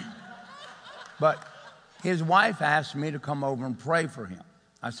 but his wife asked me to come over and pray for him.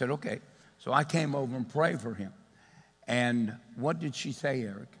 I said, okay. So I came over and prayed for him. And what did she say,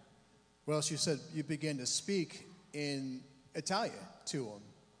 Eric? Well, she said you began to speak in Italian to him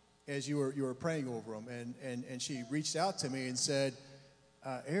as you were praying over him. And she reached out to me and said,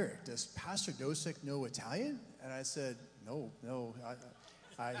 Eric, does Pastor Dosick know Italian? And I said, no,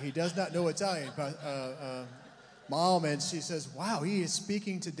 he does not know Italian, Mom. And she says, wow, he is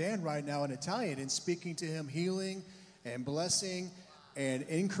speaking to Dan right now in Italian and speaking to him healing and blessing and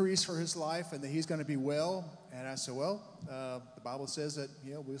increase for his life and that he's going to be well. And I said, well, the Bible says that,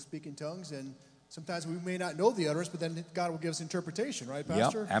 we'll speak in tongues and sometimes we may not know the utterance, but then God will give us interpretation, right,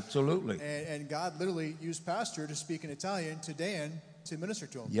 Pastor? Yep, absolutely. And God literally used Pastor to speak in Italian to Dan to minister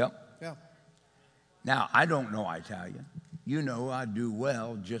to him. Yep. Yeah. Now, I don't know Italian. You know I do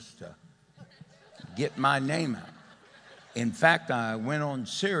well just to get my name out. In fact, I went on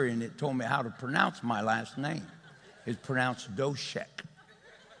Siri and it told me how to pronounce my last name. It's pronounced Doshek.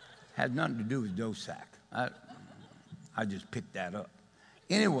 Had nothing to do with Dosak. I just picked that up.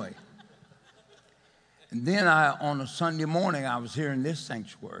 Anyway, and then on a Sunday morning, I was here in this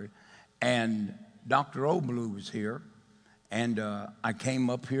sanctuary, and Dr. Oblou was here, and I came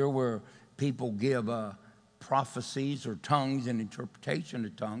up here where people give prophecies or tongues and interpretation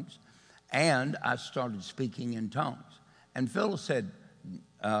of tongues, and I started speaking in tongues. And Phyllis said,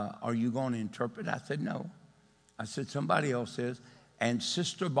 are you going to interpret? I said, no. I said, somebody else is. And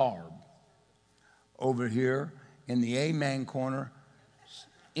Sister Barb over here in the amen corner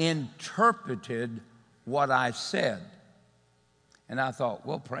interpreted what I said. And I thought,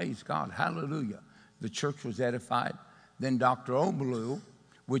 well, praise God, hallelujah. The church was edified. Then Dr. Oblou,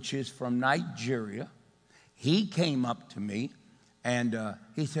 which is from Nigeria, he came up to me and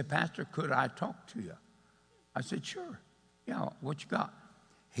he said, Pastor, could I talk to you? I said, sure. Yeah, what you got?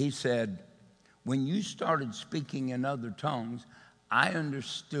 He said, when you started speaking in other tongues, I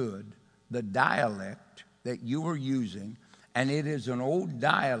understood the dialect that you were using, and it is an old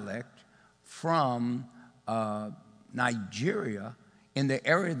dialect from Nigeria in the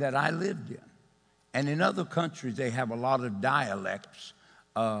area that I lived in. And in other countries, they have a lot of dialects.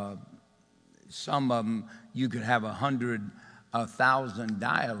 Some of them, you could have 100,000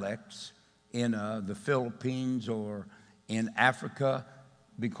 dialects in the Philippines or in Africa,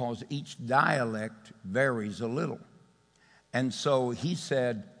 because each dialect varies a little. And so he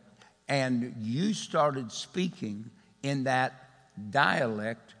said, and you started speaking in that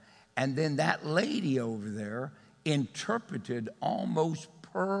dialect, and then that lady over there interpreted almost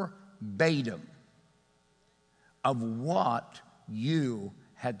verbatim of what you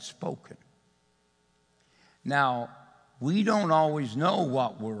had spoken. Now, we don't always know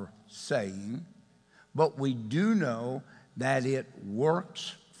what we're saying, but we do know that it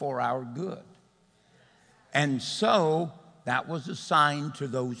works for our good. And so that was a sign to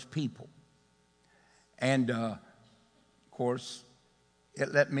those people. And, of course,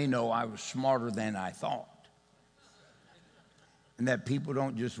 it let me know I was smarter than I thought. And that people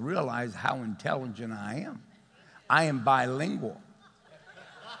don't just realize how intelligent I am. I am bilingual.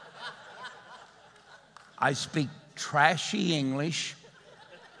 I speak trashy English.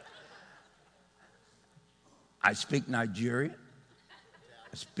 I speak Nigerian.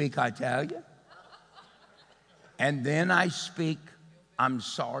 I speak Italian. And then I speak, I'm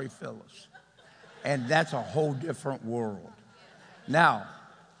sorry, Phyllis. And that's a whole different world. Now,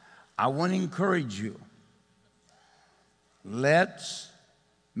 I want to encourage you. Let's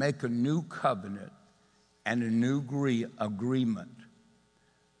make a new covenant and a new agreement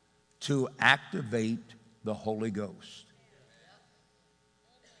to activate the Holy Ghost.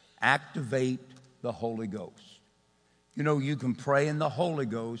 Activate the Holy Ghost. You know, you can pray in the Holy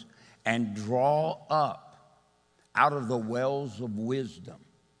Ghost and draw up out of the wells of wisdom.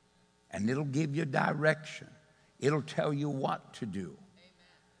 And it'll give you direction. It'll tell you what to do.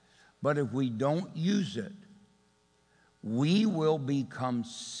 But if we don't use it, we will become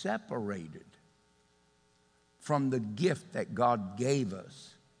separated from the gift that God gave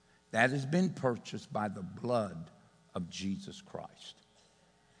us that has been purchased by the blood of Jesus Christ.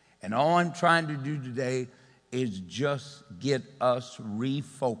 And all I'm trying to do today is just get us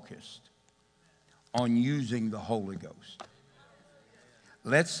refocused on using the Holy Ghost.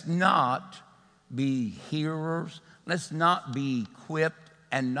 Let's not be hearers. Let's not be equipped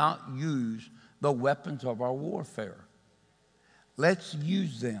and not use the weapons of our warfare. Let's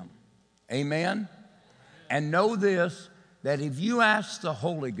use them. Amen? And know this, that if you ask the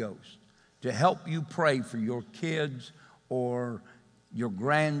Holy Ghost to help you pray for your kids or your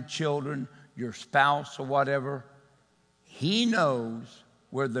grandchildren, your spouse or whatever, he knows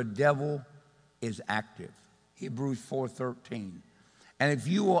where the devil is active. Hebrews 4:13. And if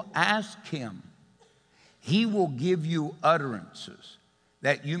you will ask him, he will give you utterances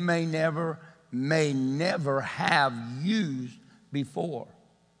that you may never have used before.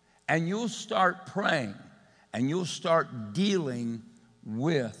 And you'll start praying and you'll start dealing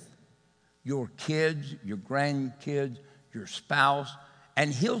with your kids, your grandkids, your spouse,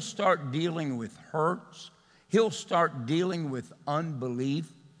 and he'll start dealing with hurts. He'll start dealing with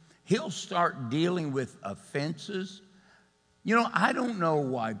unbelief. He'll start dealing with offenses. You know, I don't know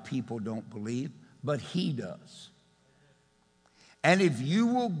why people don't believe, but he does. And if you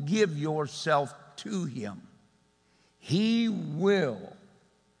will give yourself to him, he will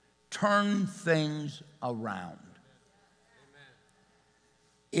turn things around.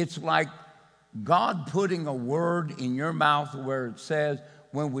 It's like God putting a word in your mouth where it says,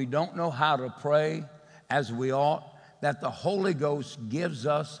 when we don't know how to pray as we ought, that the Holy Ghost gives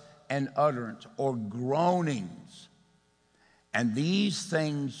us an utterance or groanings. And these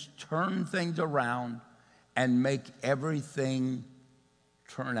things turn things around and make everything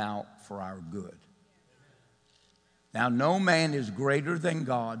turn out for our good. Now, no man is greater than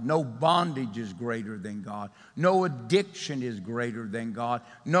God. No bondage is greater than God. No addiction is greater than God.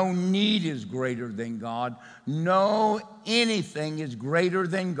 No need is greater than God. No anything is greater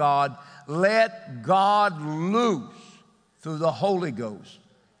than God. Let God loose through the Holy Ghost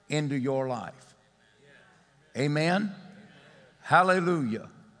into your life. Amen? Hallelujah.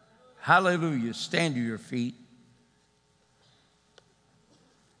 Hallelujah. Stand to your feet.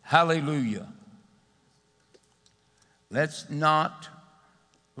 Hallelujah. Let's not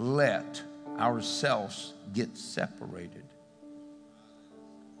let ourselves get separated.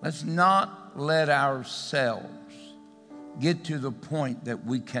 Let's not let ourselves get to the point that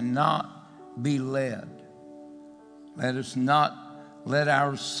we cannot be led. Let us not let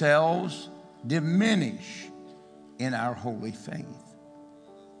ourselves diminish in our holy faith.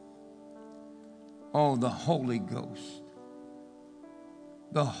 Oh, the Holy Ghost.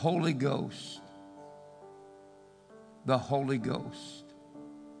 The Holy Ghost. The Holy Ghost.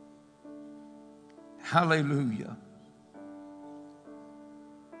 Hallelujah.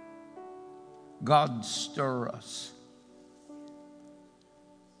 God, stir us.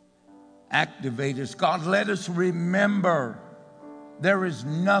 Activate us. God, let us remember there is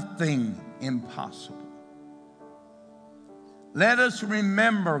nothing impossible. Let us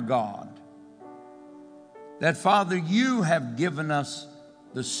remember, God, that, Father, you have given us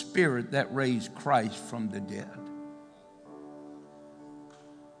the Spirit that raised Christ from the dead.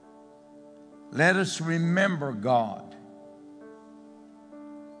 Let us remember, God,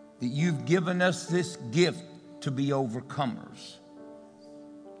 that you've given us this gift to be overcomers.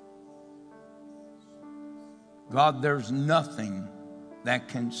 God, there's nothing that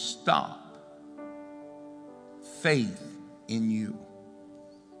can stop faith in you.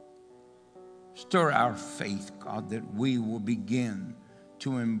 Stir our faith, God, that we will begin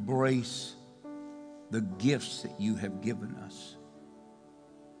to embrace the gifts that you have given us.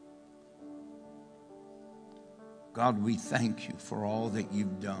 God, we thank you for all that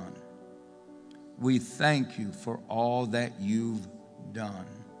you've done. We thank you for all that you've done.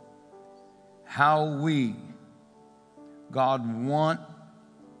 How we, God, want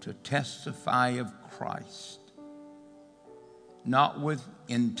to testify of Christ, not with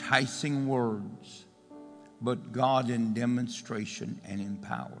enticing words, but God in demonstration and in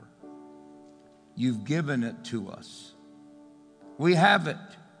power. You've given it to us. We have it.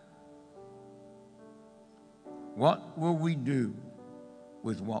 What will we do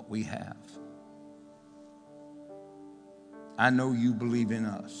with what we have? I know you believe in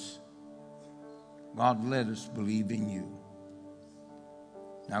us. God, let us believe in you.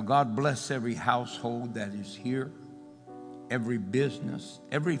 Now, God, bless every household that is here, every business,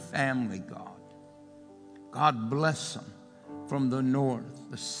 every family, God. God, bless them from the north,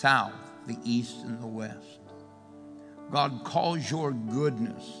 the south, the east, and the west. God, cause your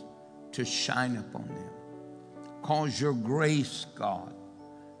goodness to shine upon them. Cause your grace, God,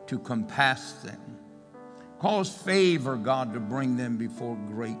 to compass them. Cause favor, God, to bring them before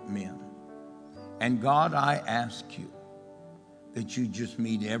great men. And God, I ask you that you just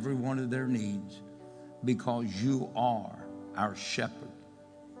meet every one of their needs, because you are our shepherd.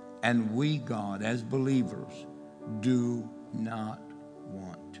 And we, God, as believers, do not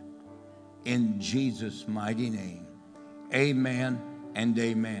want. In Jesus' mighty name, amen and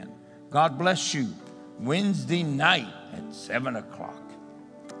amen. God bless you. Wednesday night at 7 o'clock.